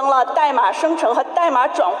新增了代码生成和代码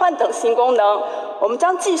转换等新功能，我们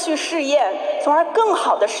将继续试验，从而更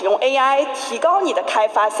好地使用 AI， 提高你的开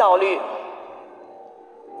发效率。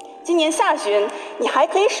今年下旬，你还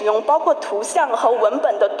可以使用包括图像和文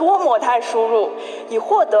本的多模态输入，以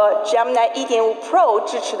获得 Gemini 1.5 Pro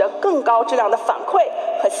支持的更高质量的反馈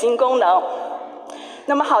和新功能。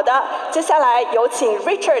那么好的，接下来有请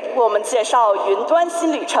Richard 为我们介绍云端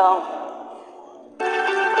新旅程。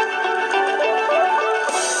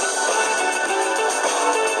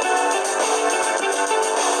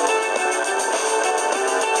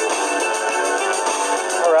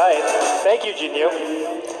All right, thank you, Jinyu.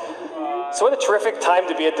 So what a terrific time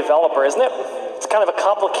to be a developer, isn't it? It's kind of a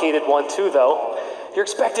complicated one too, though. You're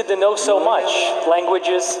expected to know so much: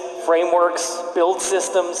 languages, frameworks, build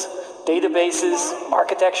systems, databases,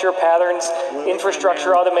 architecture patterns,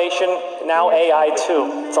 infrastructure automation, now AI too.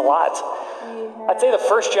 It's a lot. I'd say the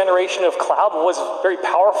first generation of cloud was very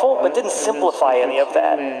powerful, but didn't simplify any of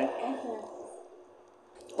that.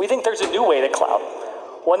 We think there's a new way to cloud,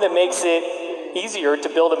 one that makes it easier to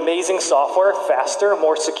build amazing software faster,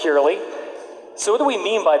 more securely. So what do we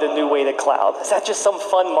mean by the new way to cloud? Is that just some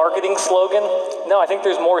fun marketing slogan? No, I think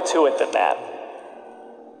there's more to it than that.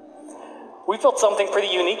 We built something pretty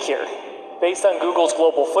unique here. Based on Google's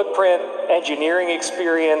global footprint, engineering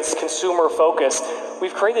experience, consumer focus,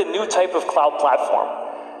 we've created a new type of cloud platform.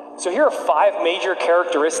 So here are 5 major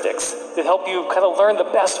characteristics that help you kind of learn the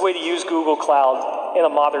best way to use Google Cloud in a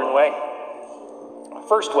modern way.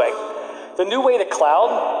 First way, the new way to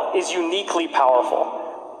cloud is uniquely powerful.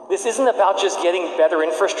 This isn't about just getting better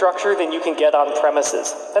infrastructure than you can get on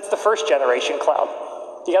premises. That's the first generation cloud.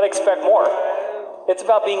 You gotta expect more. It's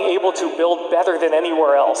about being able to build better than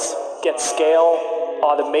anywhere else, get scale,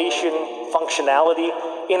 automation, functionality,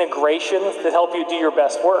 integrations that help you do your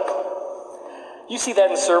best work. You see that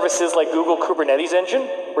in services like Google Kubernetes Engine,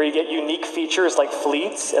 where you get unique features like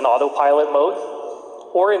fleets and autopilot mode,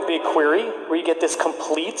 or in BigQuery, where you get this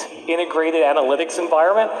complete integrated analytics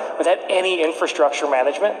environment without any infrastructure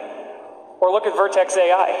management. Or look at Vertex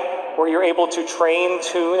AI, where you're able to train,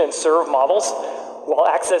 tune, and serve models while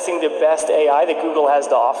accessing the best AI that Google has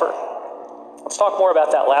to offer. Let's talk more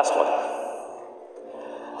about that last one.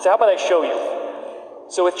 So how about I show you?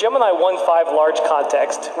 So with Gemini 1.5 large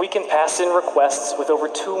context, we can pass in requests with over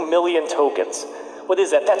 2 million tokens. What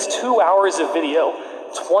is that? That's 2 hours of video,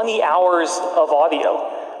 20 hours of audio,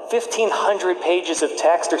 1,500 pages of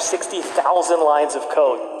text, or 60,000 lines of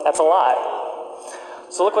code. That's a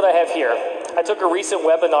lot. So look what I have here. I took a recent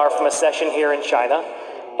webinar from a session here in China,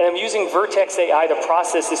 and I'm using Vertex AI to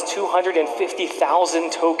process this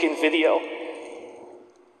 250,000 token video.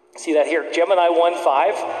 See that here? Gemini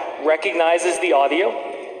 1.5 recognizes the audio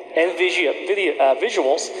and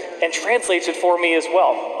visuals and translates it for me as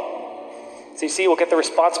well. So you see, we'll get the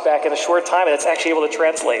response back in a short time, and it's actually able to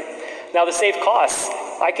translate. Now, to save costs,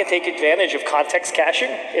 I can take advantage of context caching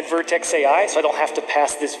in Vertex AI, so I don't have to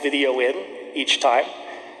pass this video in each time.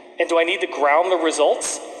 And do I need to ground the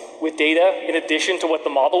results with data in addition to what the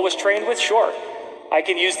model was trained with? Sure. I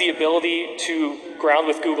can use the ability to ground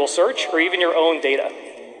with Google Search or even your own data.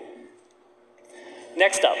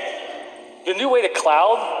 Next up, the new way to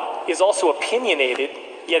cloud is also opinionated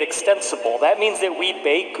yet extensible. That means that we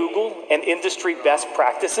bake Google and industry best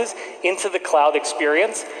practices into the cloud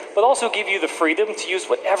experience, but also give you the freedom to use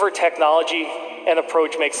whatever technology and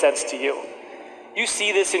approach makes sense to you. You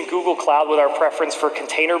see this in Google Cloud with our preference for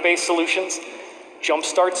container-based solutions,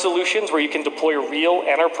 jumpstart solutions where you can deploy real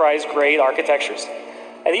enterprise-grade architectures,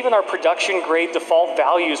 and even our production-grade default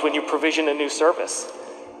values when you provision a new service.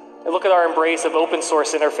 And look at our embrace of open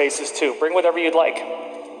source interfaces too. Bring whatever you'd like.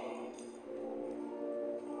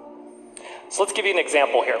 So let's give you an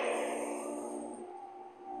example here.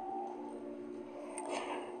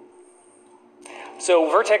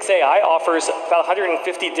 So Vertex AI offers about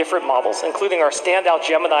 150 different models, including our standout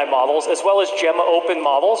Gemini models, as well as Gemma open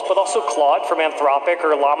models, but also Claude from Anthropic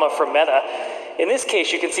or Llama from Meta. In this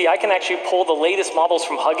case, you can see I can actually pull the latest models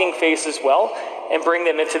from Hugging Face as well and bring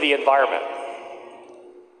them into the environment.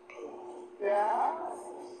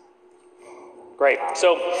 Great,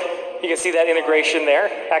 so you can see that integration there.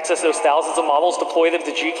 Access those thousands of models, deploy them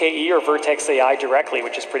to GKE or Vertex AI directly,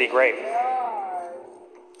 which is pretty great.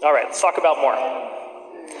 All right, let's talk about more.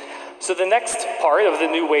 So the next part of the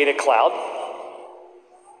new way to cloud,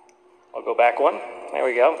 I'll go back one. There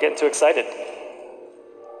we go, I'm getting too excited.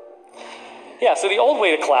 Yeah, so the old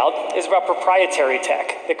way to cloud is about proprietary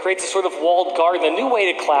tech that creates a sort of walled garden. The new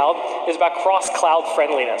way to cloud is about cross-cloud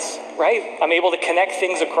friendliness, right? I'm able to connect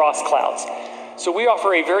things across clouds. So we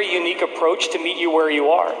offer a very unique approach to meet you where you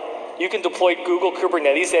are. You can deploy Google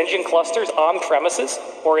Kubernetes Engine clusters on premises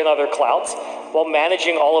or in other clouds while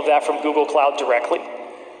managing all of that from Google Cloud directly.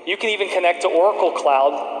 You can even connect to Oracle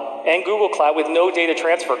Cloud and Google Cloud with no data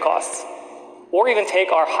transfer costs. Or even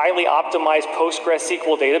take our highly optimized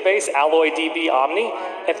PostgreSQL database, AlloyDB Omni,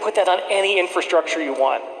 and put that on any infrastructure you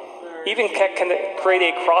want. Even create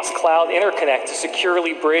a cross-cloud interconnect to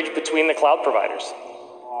securely bridge between the cloud providers.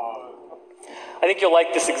 I think you'll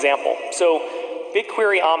like this example. So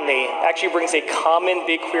BigQuery Omni actually brings a common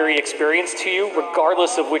BigQuery experience to you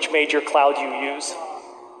regardless of which major cloud you use.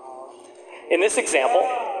 In this example,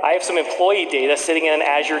 I have some employee data sitting in an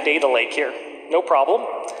Azure data lake here. No problem.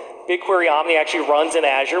 BigQuery Omni actually runs in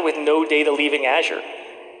Azure with no data leaving Azure.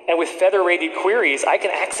 And with federated queries, I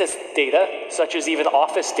can access data, such as even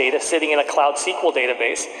Office data sitting in a Cloud SQL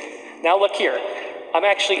database. Now look here. I'm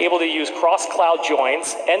actually able to use cross-cloud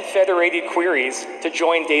joins and federated queries to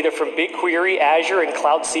join data from BigQuery, Azure, and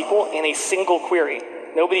Cloud SQL in a single query.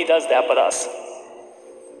 Nobody does that but us.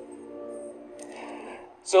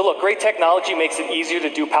 So look, great technology makes it easier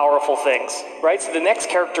to do powerful things, right? So the next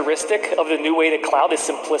characteristic of the new way to cloud is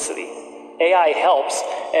simplicity. AI helps,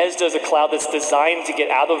 as does a cloud that's designed to get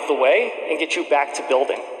out of the way and get you back to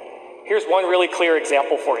building. Here's one really clear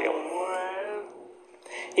example for you.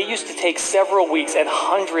 It used to take several weeks and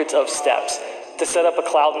hundreds of steps to set up a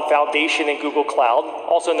cloud and foundation in Google Cloud,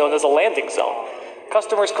 also known as a landing zone.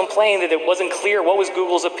 Customers complained that it wasn't clear what was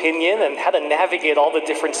Google's opinion and how to navigate all the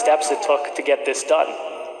different steps it took to get this done.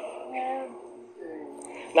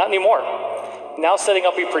 Not anymore. Now setting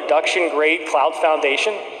up a production-grade cloud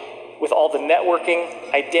foundation with all the networking,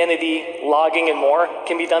 identity, logging, and more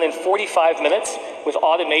can be done in 45 minutes with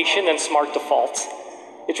automation and smart defaults.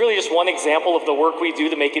 It's really just one example of the work we do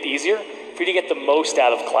to make it easier for you to get the most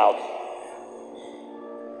out of cloud.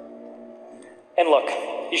 And look,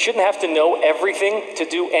 you shouldn't have to know everything to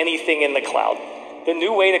do anything in the cloud. The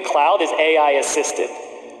new way to cloud is AI assisted.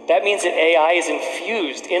 That means that AI is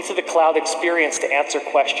infused into the cloud experience to answer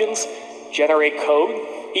questions, generate code,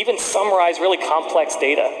 even summarize really complex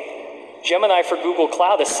data. Gemini for Google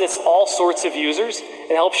Cloud assists all sorts of users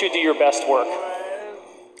and helps you do your best work.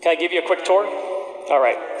 Can I give you a quick tour? All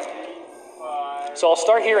right. So I'll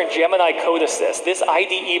start here in Gemini Code Assist. This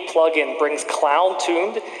IDE plugin brings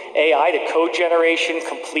cloud-tuned AI to code generation,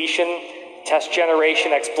 completion, test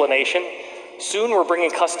generation, explanation. Soon we're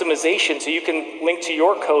bringing customization so you can link to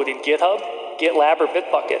your code in GitHub, GitLab, or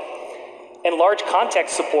Bitbucket. And large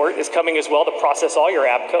context support is coming as well to process all your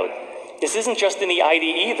app code. This isn't just in the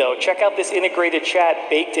IDE though. Check out this integrated chat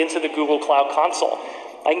baked into the Google Cloud Console.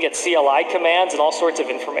 I can get CLI commands and all sorts of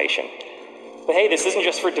information. But hey, this isn't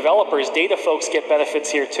just for developers. Data folks get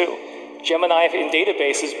benefits here too. Gemini in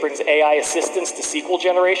databases brings AI assistance to SQL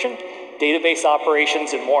generation, database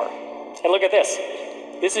operations, and more. And look at this.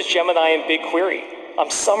 This is Gemini in BigQuery.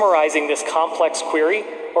 I'm summarizing this complex query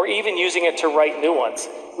or even using it to write new ones.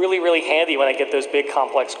 Really, really handy when I get those big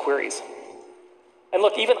complex queries. And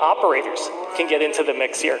look, even operators can get into the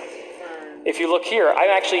mix here. If you look here, I'm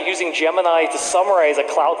actually using Gemini to summarize a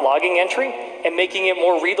cloud logging entry and making it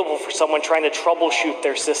more readable for someone trying to troubleshoot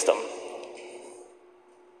their system.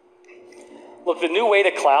 Look, the new way to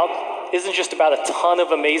cloud isn't just about a ton of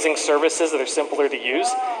amazing services that are simpler to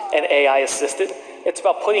use and AI assisted. It's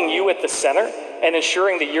about putting you at the center and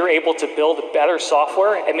ensuring that you're able to build better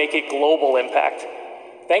software and make a global impact.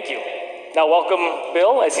 Thank you. Now welcome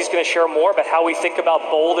Bill, as he's going to share more about how we think about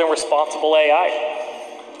bold and responsible AI.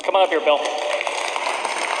 Come on up here, Bill.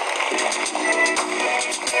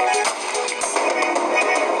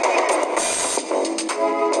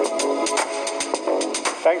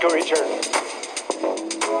 Thank you, Richard.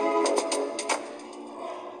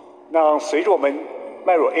 那随着我们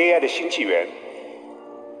迈入 AI 的新纪元，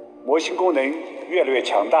模型功能越来越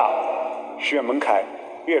强大，实验门槛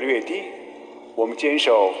越来越低，我们坚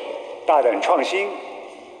守大胆创新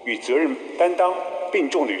与责任担当并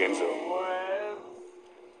重的原则。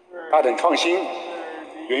大胆创新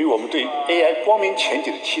源于我们对 AI 光明前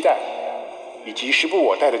景的期待，以及时不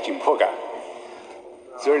我待的紧迫感。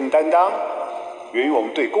责任担当源于我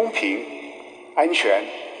们对公平、安全、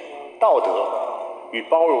道德与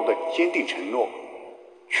包容的坚定承诺，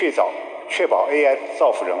确保 AI 造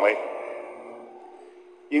福人类。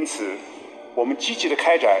因此，我们积极地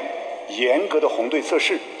开展严格的红队测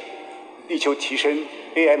试，力求提升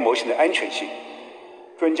AI 模型的安全性。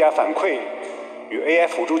专家反馈与 AI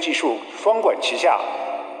辅助技术双管齐下，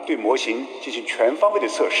对模型进行全方位的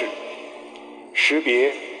测试，识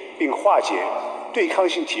别并化解对抗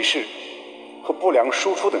性提示和不良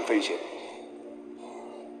输出等风险。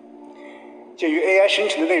鉴于 AI 生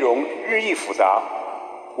成的内容日益复杂，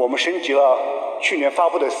我们升级了去年发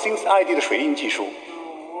布的 ThenceID 的水印技术，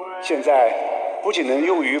现在不仅能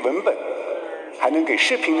用于文本，还能给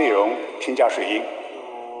视频内容添加水印。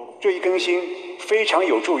这一更新非常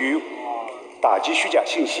有助于打击虚假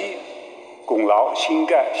信息，巩牢新一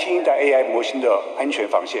代 AI 模型的安全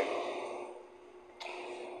防线。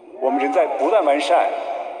我们仍在不断完善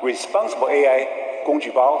Responsible AI 工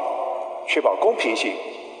具包，确保公平性、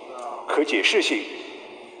可解释性、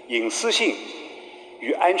隐私性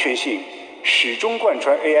与安全性始终贯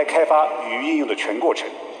穿 AI 开发与应用的全过程。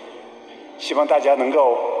希望大家能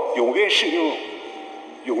够踊跃试用、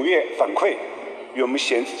踊跃反馈，与我们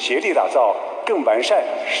协力打造更完善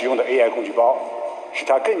实用的 AI 工具包，使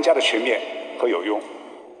它更加的全面和有用。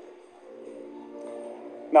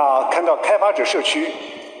那看到开发者社区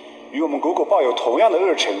与我们Google抱有同样的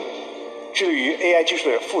热忱，致力于 AI 技术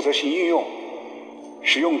的负责性应用，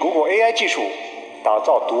使用 Google AI 技术打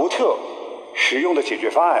造独特、实用的解决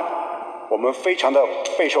方案，我们非常的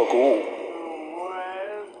备受鼓舞。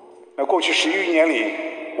那过去11余年里，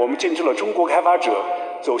我们见证了中国开发者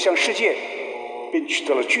走向世界，并取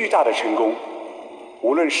得了巨大的成功。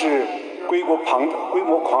无论是规模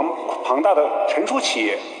庞大的成熟企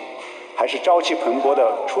业，还是朝气蓬勃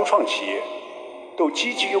的初创企业，都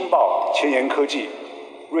积极拥抱前沿科技，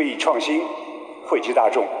锐意创新，惠及大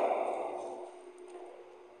众。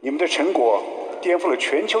你们的成果颠覆了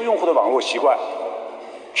全球用户的网络习惯，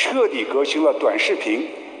彻底革新了短视频、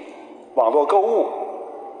网络购物、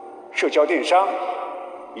社交电商、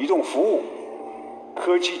移动服务、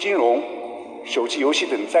科技金融、手机游戏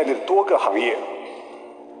等在内的多个行业。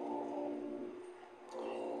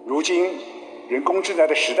如今，人工智能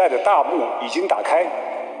的时代的大幕已经打开，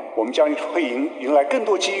我们将会迎来更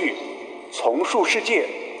多机遇，重塑世界，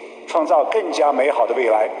创造更加美好的未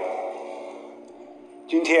来。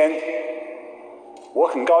今天，我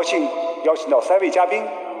很高兴邀请到3位嘉宾，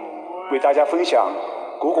为大家分享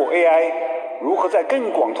Google AI 如何在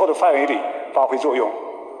更广阔的范围里发挥作用，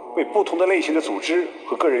为不同的类型的组织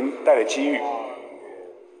和个人带来机遇。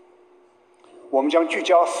我们将聚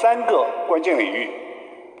焦3个关键领域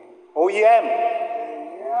 ：OEM、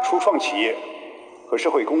初创企业和社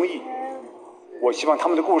会公益。我希望他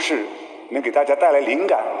们的故事能给大家带来灵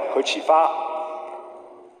感和启发。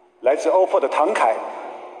来自 OPPO 的唐凯，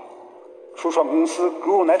初创公司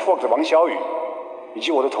Google Network 的王小雨，以及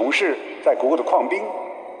我的同事在谷歌的邝斌，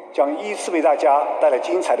将依次为大家带来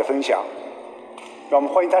精彩的分享。让我们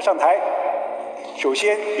欢迎他上台。首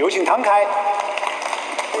先有请唐凯。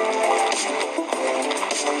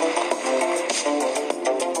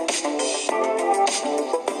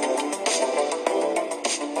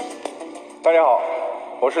大家好，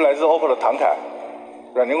我是来自 OPPO 的唐凯，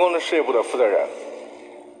软件工程事业部的负责人。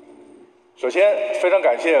首先，非常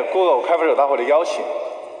感谢 Google 开发者大会的邀请，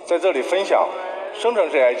在这里分享生成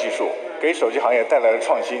式 AI 技术给手机行业带来的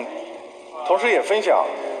创新，同时也分享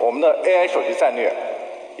我们的 AI 手机战略，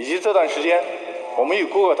以及这段时间我们与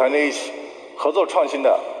Google 团队一起合作创新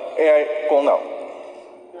的 AI 功能。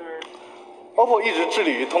OPPO 一直致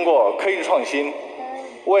力于通过科技创新，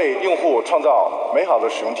为用户创造美好的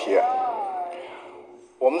使用体验。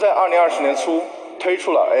我们在2020年初推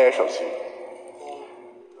出了 AI 手机。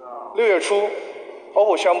6月初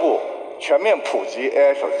 ，OPPO 宣布全面普及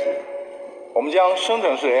AI 手机。我们将生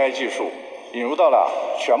成式 AI 技术引入到了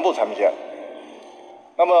全部产品线。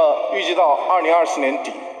那么，预计到2024年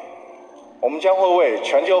底，我们将会为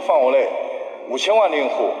全球范围内5000万的用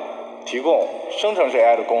户提供生成式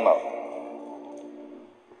AI 的功能。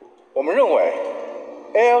我们认为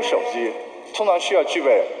 ，AI 手机通常需要具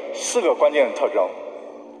备4个关键的特征。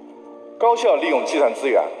高效利用计算资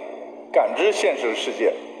源，感知现实世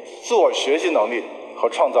界，自我学习能力和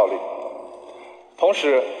创造力。同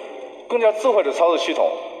时，更加智慧的操作系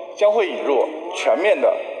统将会引入全面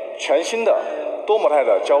的、全新的多模态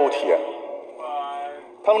的交互体验。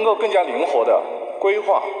它能够更加灵活地规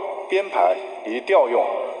划、编排以及调用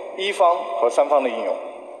1方和3方的应用。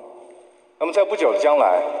那么，在不久的将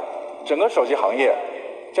来，整个手机行业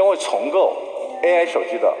将会重构 AI 手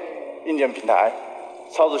机的硬件平台、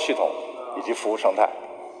操作系统以及服务生态。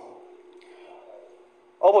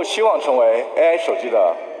OPPO 希望成为 AI 手机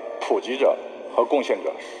的普及者和贡献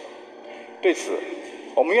者。对此，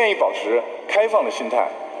我们愿意保持开放的心态，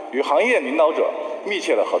与行业领导者密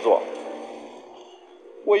切的合作，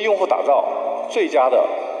为用户打造最佳的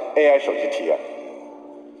AI 手机体验。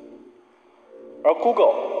而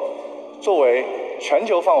Google 作为全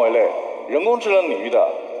球范围内人工智能领域的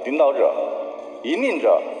领导者，引领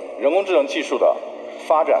着人工智能技术的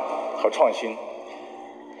发展和创新。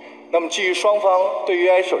那么，基于双方对于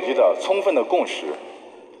AI 手机的充分的共识，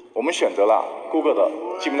我们选择了 Google 的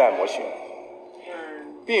Gemini 模型，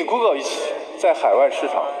并与 Google 一起在海外市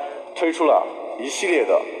场推出了一系列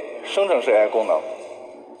的生成式 AI 功能。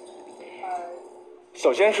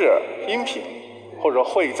首先是音频或者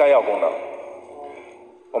会议摘要功能。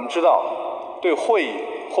我们知道，对会议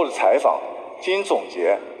或者采访进行总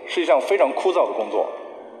结是一项非常枯燥的工作。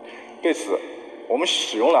对此，我们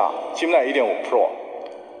使用了 Gemini 1.5 Pro，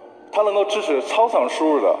 它能够支持超长输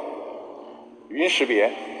入的语音识别、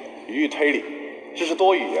语义推理、支持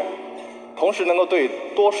多语言，同时能够对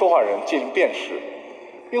多说话人进行辨识，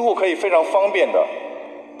用户可以非常方便地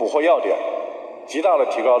捕获要点，极大地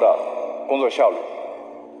提高的工作效率。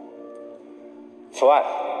此外，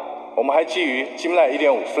我们还基于 Gemini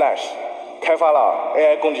 1.5 Flash 开发了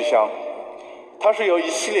AI 工具箱，它是由一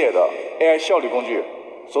系列的 AI 效率工具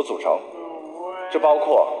所组成，这包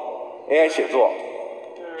括 AI 写作、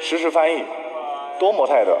实时翻译、多模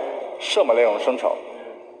态的射门内容生成。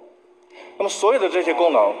那么，所有的这些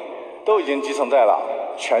功能都已经集成在了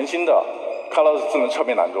全新的 Colors 智能侧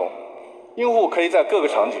面栏中，用户可以在各个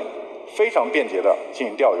场景非常便捷地进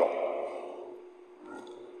行调用。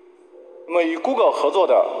那么，与 Google 合作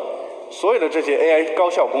的所有的这些 AI 高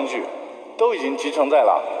效工具都已经集成在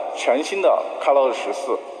了全新的 Colors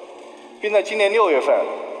 14，并在今年6月份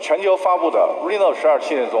全球发布的 Reno 12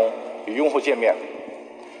系列中与用户见面。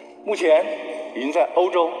目前已经在欧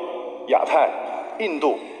洲、亚太、印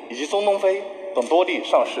度以及中东非等多地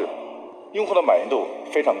上市，用户的满意度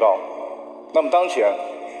非常高。那么当前，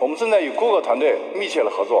我们正在与 Google 团队密切的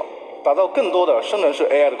合作，打造更多的生成式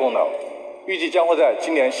AI 的功能，预计将会在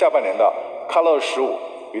今年下半年的 Colors 15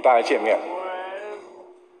与大家见面。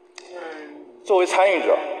作为参与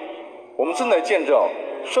者，我们正在见证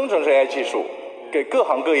生成式 AI 技术给各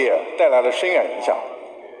行各业带来了深远影响。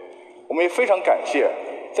我们也非常感谢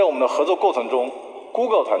在我们的合作过程中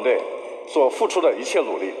 ，Google 团队所付出的一切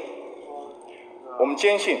努力。我们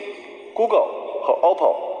坚信 ，Google 和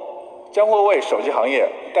OPPO 将会为手机行业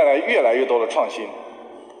带来越来越多的创新。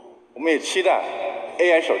我们也期待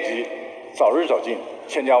AI 手机早日走进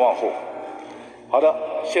千家万户。好的，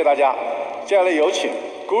谢谢大家。接下来有请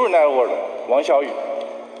Guru Network 的王小雨。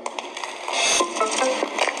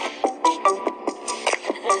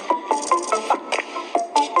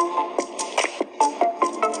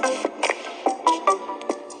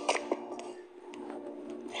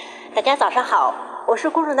大家早上好，我是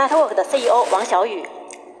Guru Network 的 CEO 王小雨。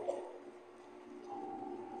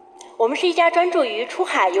我们是一家专注于出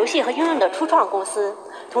海游戏和应用的初创公司，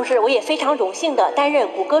同时我也非常荣幸地担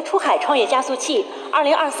任谷歌出海创业加速器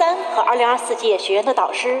2023和2024届学员的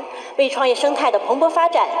导师，为创业生态的蓬勃发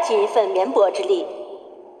展尽一份绵薄之力。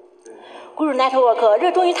Guru Network 热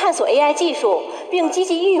衷于探索 AI 技术，并积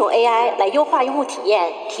极运用 AI 来优化用户体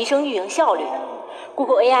验，提升运营效率。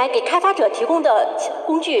Google AI 给开发者提供的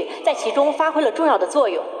工具在其中发挥了重要的作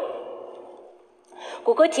用。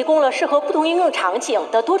谷歌提供了适合不同应用场景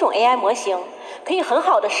的多种 AI 模型，可以很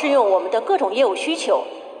好地适用我们的各种业务需求。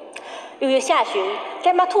6月下旬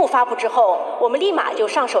 ，Gemma 2发布之后，我们立马就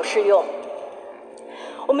上手试用。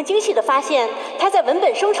我们惊喜地发现，它在文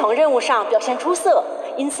本生成任务上表现出色，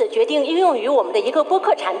因此决定应用于我们的一个播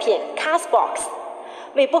客产品 Castbox，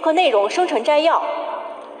 为播客内容生成摘要。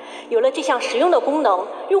有了这项实用的功能，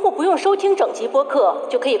用户不用收听整集播客，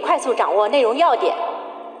就可以快速掌握内容要点。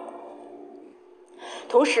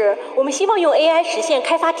同时，我们希望用 AI 实现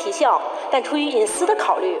开发提效，但出于隐私的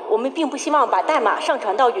考虑，我们并不希望把代码上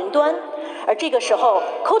传到云端。而这个时候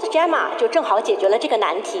 ，CodeGemma 就正好解决了这个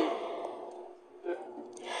难题。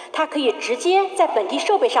它可以直接在本地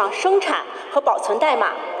设备上生产和保存代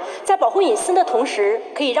码，在保护隐私的同时，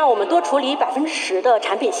可以让我们多处理10%的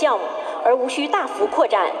产品项目，而无需大幅扩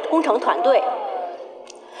展工程团队。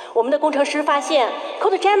我们的工程师发现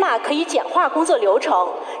 ，CodeGemma 可以简化工作流程，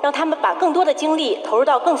让他们把更多的精力投入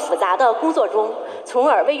到更复杂的工作中，从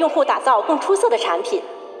而为用户打造更出色的产品。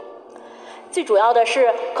最主要的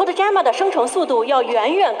是 ，CodeGemma 的生成速度要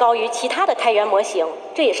远远高于其他的开源模型，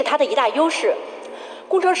这也是它的一大优势。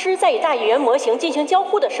工程师在与大语言模型进行交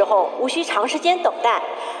互的时候，无需长时间等待，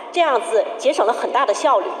这样子节省了很大的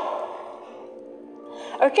效率。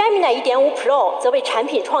而 Gemini 1.5 Pro 则为产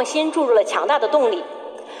品创新注入了强大的动力。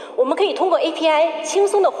我们可以通过 API 轻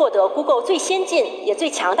松地获得 Google 最先进也最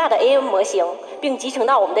强大的 AI 模型，并集成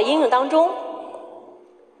到我们的应用当中。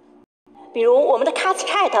比如，我们的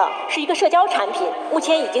CastChat 是一个社交产品，目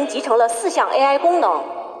前已经集成了4项 AI 功能，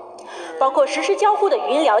包括实时交互的语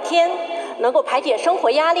音聊天，能够排解生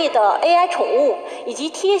活压力的 AI 宠物，以及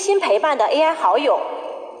贴心陪伴的 AI 好友。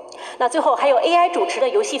那最后还有 AI 主持的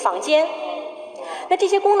游戏房间。那这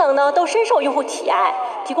些功能呢，都深受用户喜爱，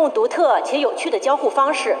提供独特且有趣的交互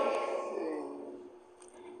方式。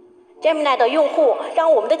Gemini 的用户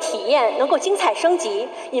让我们的体验能够精彩升级，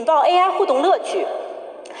引爆 AI 互动乐趣。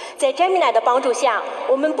在 Gemini 的帮助下，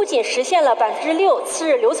我们不仅实现了6%次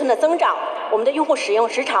日留存的增长，我们的用户使用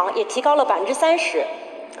时长也提高了30%。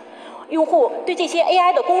用户对这些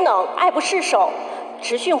AI 的功能爱不释手，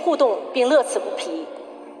持续互动并乐此不疲。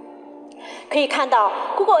可以看到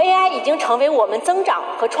 ，Google AI 已经成为我们增长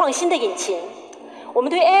和创新的引擎。我们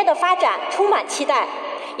对 AI 的发展充满期待，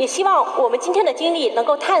也希望我们今天的经历能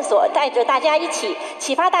够带着大家一起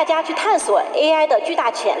启发大家去探索 AI 的巨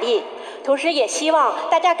大潜力。同时，也希望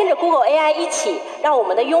大家跟着 Google AI 一起，让我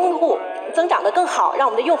们的用户增长得更好，让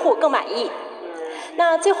我们的用户更满意。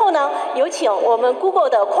那最后呢，有请我们 Google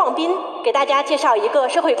的邝斌给大家介绍一个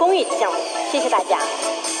社会公益项目。谢谢大家。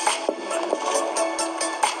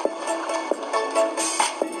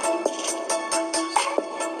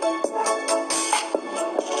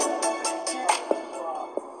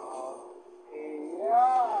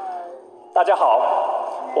大家好，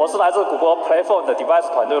我是来自谷歌 Platform 的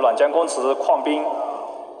Device 团队软件工程师邝斌。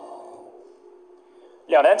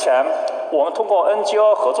2年前，我们通过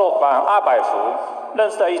NGO 合作版200幅认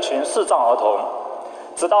识了一群视障儿童。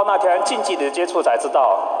直到那天近距离接触才知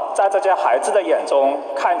道，在这些孩子的眼中，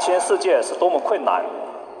看清世界是多么困难。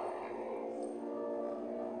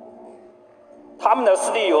他们的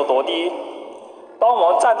视力有多低？当我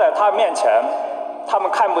们站在他们面前，他们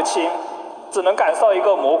看不清，只能感受一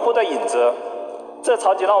个模糊的影子。这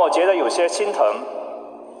场景让我觉得有些心疼。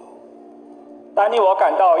但令我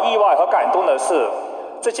感到意外和感动的是，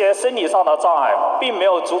这些生理上的障碍并没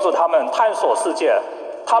有阻止他们探索世界，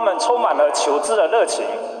他们充满了求知的热情。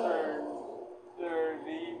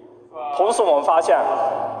同时，我们发现，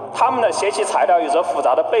他们的学习材料有着复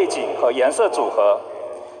杂的背景和颜色组合，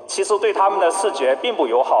其实对他们的视觉并不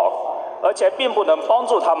友好。而且并不能帮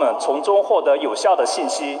助他们从中获得有效的信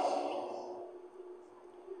息。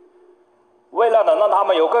为了能让他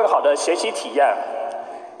们有更好的学习体验，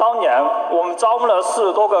当年我们招募了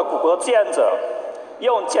40多个谷歌志愿者，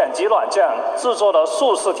用剪辑软件制作了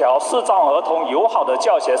数十条视障儿童友好的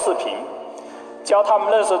教学视频，教他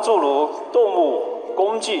们认识诸如动物、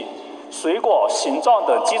工具、水果、形状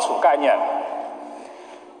等基础概念。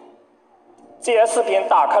这些视频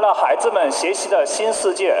打开了孩子们学习的新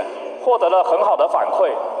世界，获得了很好的反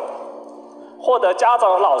馈，获得家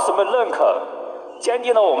长和老师们认可，坚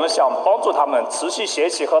定了我们想帮助他们持续学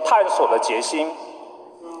习和探索的决心。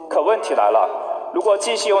可问题来了，如果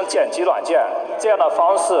继续用剪辑软件这样的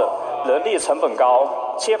方式，人力成本高，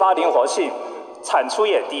缺乏灵活性，产出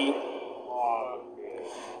也低。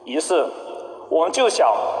于是，我们就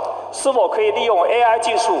想，是否可以利用 AI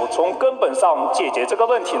技术从根本上解决这个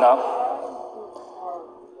问题呢？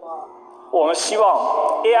我们希望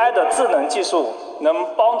AI 的智能技术能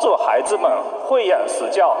帮助孩子们慧眼识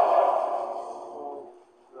教。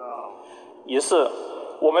于是，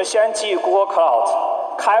我们先基于 Google Cloud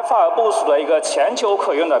开发和部署了一个全球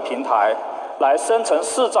可用的平台，来生成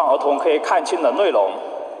视障儿童可以看清的内容。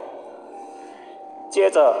接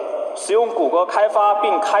着，使用谷歌开发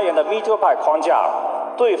并开源的 MeteorPy 框架，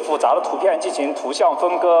对复杂的图片进行图像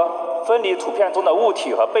分割，分离图片中的物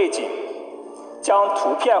体和背景，将图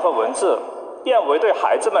片和文字变为对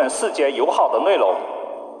孩子们视觉友好的内容。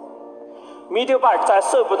MeteorPy 在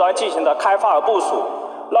设备端进行的开发和部署，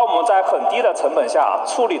让我们在很低的成本下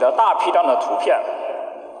处理了大批量的图片。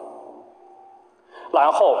然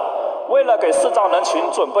后，为了给视障人群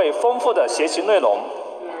准备丰富的学习内容，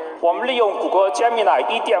我们利用谷歌 Gemini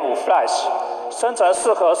 1.5 Flash 生成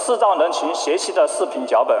适合视障人群学习的视频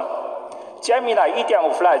脚本。Gemini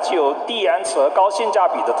 1.5 Flash 具有低延迟和高性价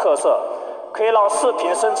比的特色，可以让视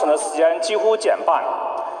频生成的时间几乎减半。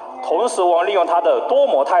同时，我们利用它的多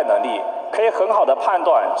模态能力，可以很好的判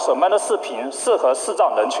断什么样的视频适合视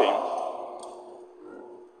障人群。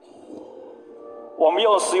我们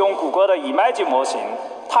使用谷歌的 Imagine 模型，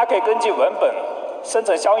它可以根据文本生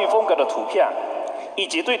成相应风格的图片，以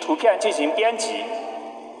及对图片进行编辑。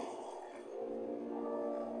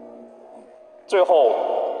最后，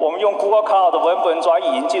我们用 Google Cloud 的文本转语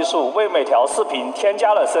音技术，为每条视频添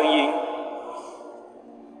加了声音。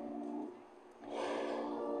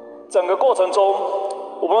整个过程中，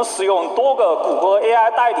我们使用多个谷歌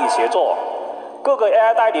AI 代理协作，各个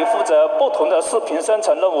AI 代理负责不同的视频生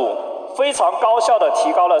成任务，非常高效地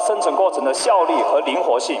提高了生成过程的效率和灵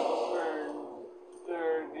活性。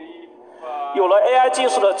有了 AI 技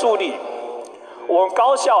术的助力，我们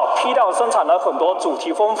高效批量生产了很多主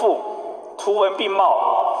题丰富、图文并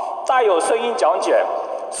茂、带有声音讲解、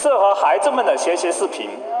适合孩子们的学习视频，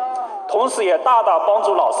同时也大大帮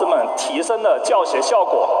助老师们提升了教学效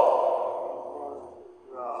果。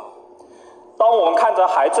当我们看着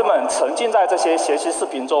孩子们沉浸在这些学习视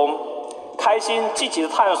频中，开心积极的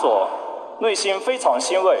探索，内心非常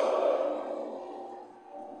欣慰。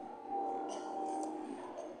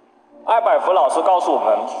艾百福老师告诉我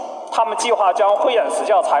们，他们计划将慧眼识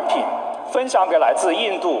教产品分享给来自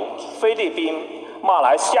印度、菲律宾、马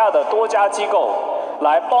来西亚的多家机构，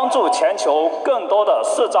来帮助全球更多的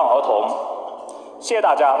视障儿童。谢谢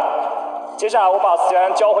大家。接下来我把时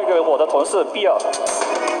间交回给我的同事比尔。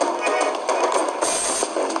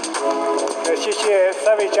谢谢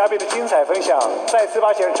3位嘉宾的精彩分享，再次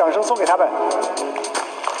把掌声送给他们。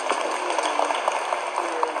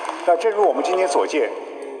那正如我们今天所见，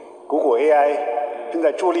谷歌 AI 正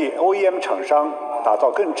在助力 OEM 厂商打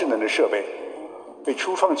造更智能的设备，为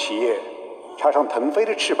初创企业插上腾飞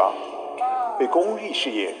的翅膀，为公益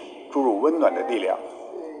事业注入温暖的力量。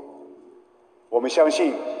我们相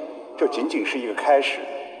信，这仅仅是一个开始。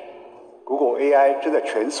谷歌 AI 正在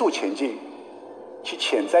全速前进，其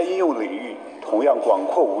潜在应用领域同样广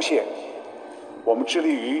阔无限。我们致力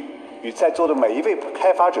于与在座的每一位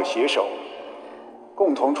开发者携手，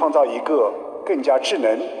共同创造一个更加智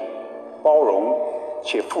能、包容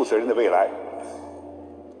且负责任的未来。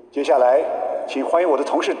接下来，请欢迎我的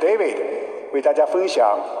同事 David 为大家分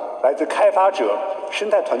享来自开发者生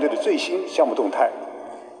态团队的最新项目动态。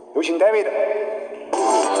有请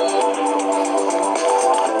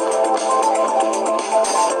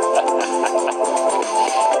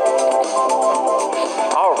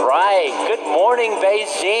David。All right, good morning,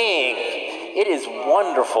 Beijing. It is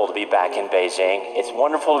wonderful to be back in Beijing. It's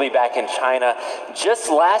wonderful to be back in China. Just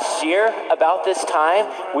last year, about this time,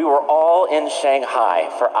 we were all in Shanghai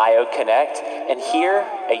for IO Connect, and here,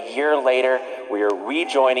 a year later, we are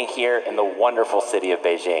rejoining here in the wonderful city of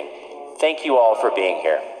Beijing. Thank you all for being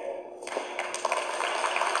here.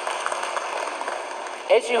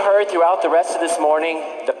 As you heard throughout the rest of this morning,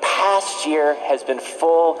 the past year has been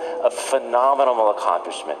full of phenomenal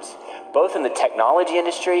accomplishments, both in the technology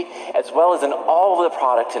industry as well as in all of the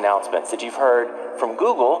product announcements that you've heard from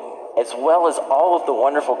Google, as well as all of the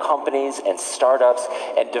wonderful companies and startups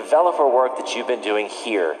and developer work that you've been doing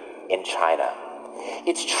here in China.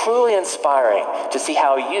 It's truly inspiring to see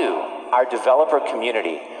how you, our developer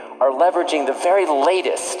community, are leveraging the very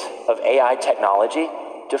latest of AI technology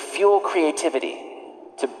to fuel creativity,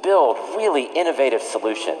 to build really innovative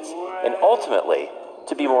solutions, and ultimately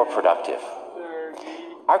to be more productive.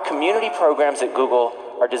 Our community programs at Google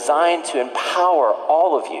are designed to empower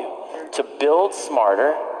all of you to build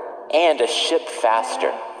smarter and to ship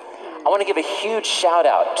faster. I want to give a huge shout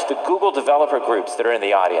out to the Google developer groups that are in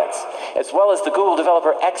the audience, as well as the Google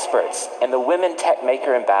developer experts and the Women Tech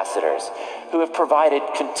Maker ambassadors who have provided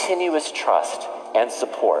continuous trust and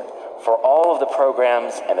support for all of the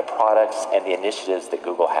programs and the products and the initiatives that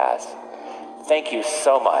Google has. Thank you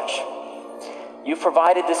so much. You've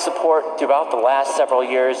provided this support throughout the last several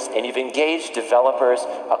years, and you've engaged developers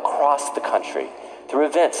across the country through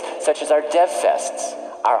events such as our Dev Fests,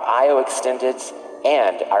 our I/O Extendeds,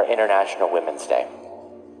 and our International Women's Day.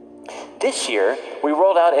 This year, we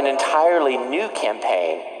rolled out an entirely new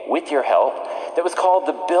campaign with your help that was called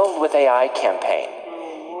the Build with AI campaign.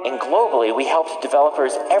 And globally, we helped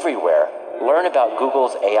developers everywhere learn about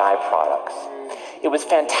Google's AI products. It was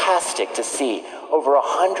fantastic to see over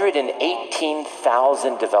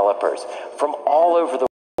 118,000 developers from all over the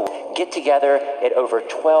world get together at over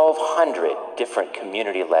 1,200 different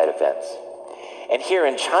community-led events. And here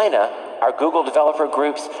in China, our Google developer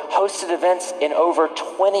groups hosted events in over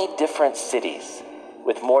 20 different cities,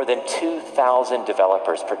 with more than 2,000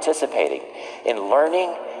 developers participating in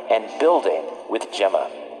learning and building with Gemma.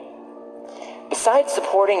 Besides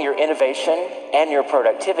supporting your innovation and your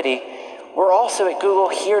productivity, we're also at Google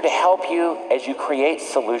here to help you as you create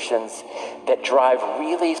solutions that drive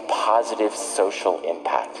really positive social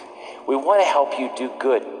impact. We want to help you do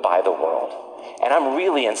good by the world. And I'm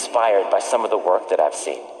really inspired by some of the work that I've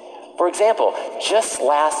seen. For example, just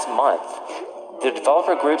last month, the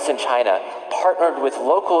developer groups in China partnered with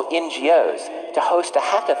local NGOs to host a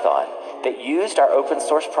hackathon that used our open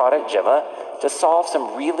source product, Gemma, to solve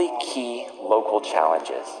some really key local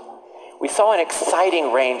challenges. We saw an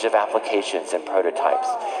exciting range of applications and prototypes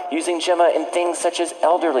using Gemma in things such as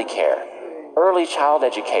elderly care, early child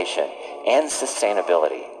education, and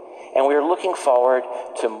sustainability. And we are looking forward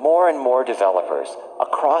to more and more developers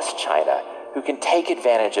across China who can take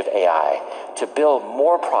advantage of AI to build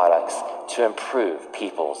more products to improve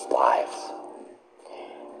people's lives.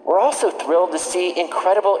 We're also thrilled to see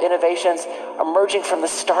incredible innovations emerging from the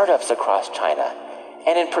startups across China,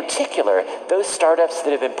 and in particular, those startups that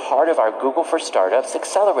have been part of our Google for Startups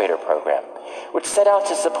Accelerator program, which set out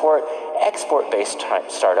to support export-based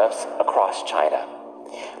startups across China.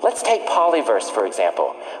 Let's take Polyverse, for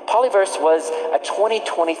example. Polyverse was a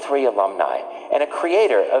 2023 alumni and a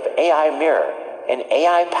creator of AI Mirror, an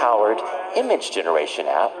AI-powered image generation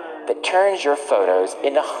app that turns your photos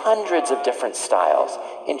into hundreds of different styles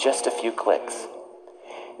in just a few clicks.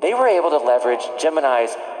 They were able to leverage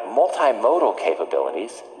Gemini's multimodal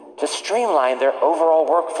capabilities to streamline their overall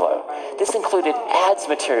workflow. This included ads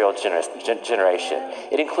material generation.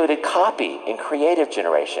 It included copy and creative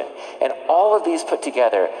generation. And all of these put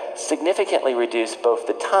together significantly reduced both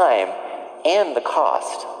the time and the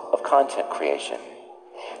cost of content creation.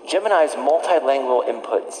 Gemini's multilingual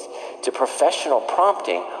inputs to professional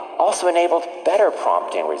prompting also enabled better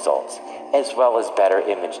prompting results, as well as better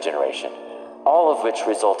image generation, all of which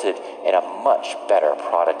resulted in a much better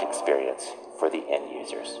product experience for the end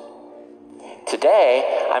users. Today,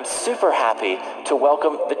 I'm super happy to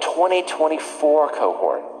welcome the 2024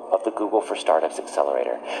 cohort of the Google for Startups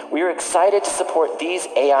Accelerator. We are excited to support these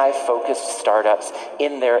AI-focused startups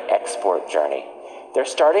in their export journey. They're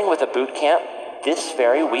starting with a boot camp this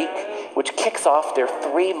very week, which kicks off their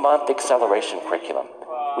 3-month acceleration curriculum.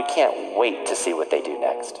 We can't wait to see what they do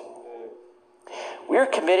next. We're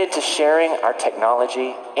committed to sharing our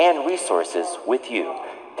technology and resources with you,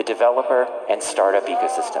 the developer and startup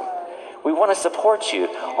ecosystem. We want to support you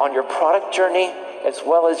on your product journey as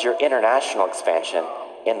well as your international expansion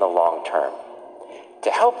in the long term. To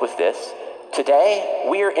help with this, today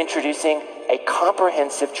we are introducing a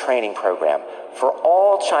comprehensive training program for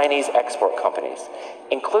all Chinese export companies,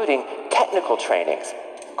 including technical trainings,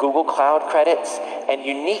 Google Cloud credits, and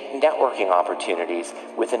unique networking opportunities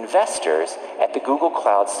with investors at the Google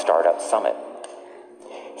Cloud Startup Summit.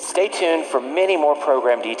 Stay tuned for many more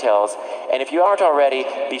program details, and if you aren't already,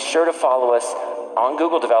 be sure to follow us on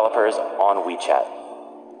Google Developers on WeChat.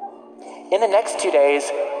 In the next 2 days,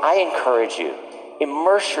 I encourage you,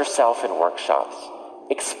 immerse yourself in workshops.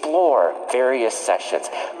 Explore various sessions.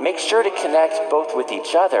 Make sure to connect both with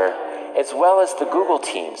each other as well as the Google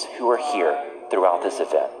teams who are here throughout this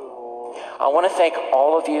event. I want to thank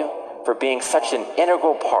all of you for being such an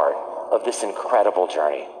integral part of this incredible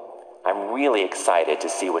journey. I'm really excited to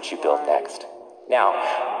see what you build next.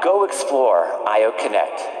 Now, go explore IO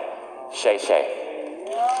Connect. Shay Shay.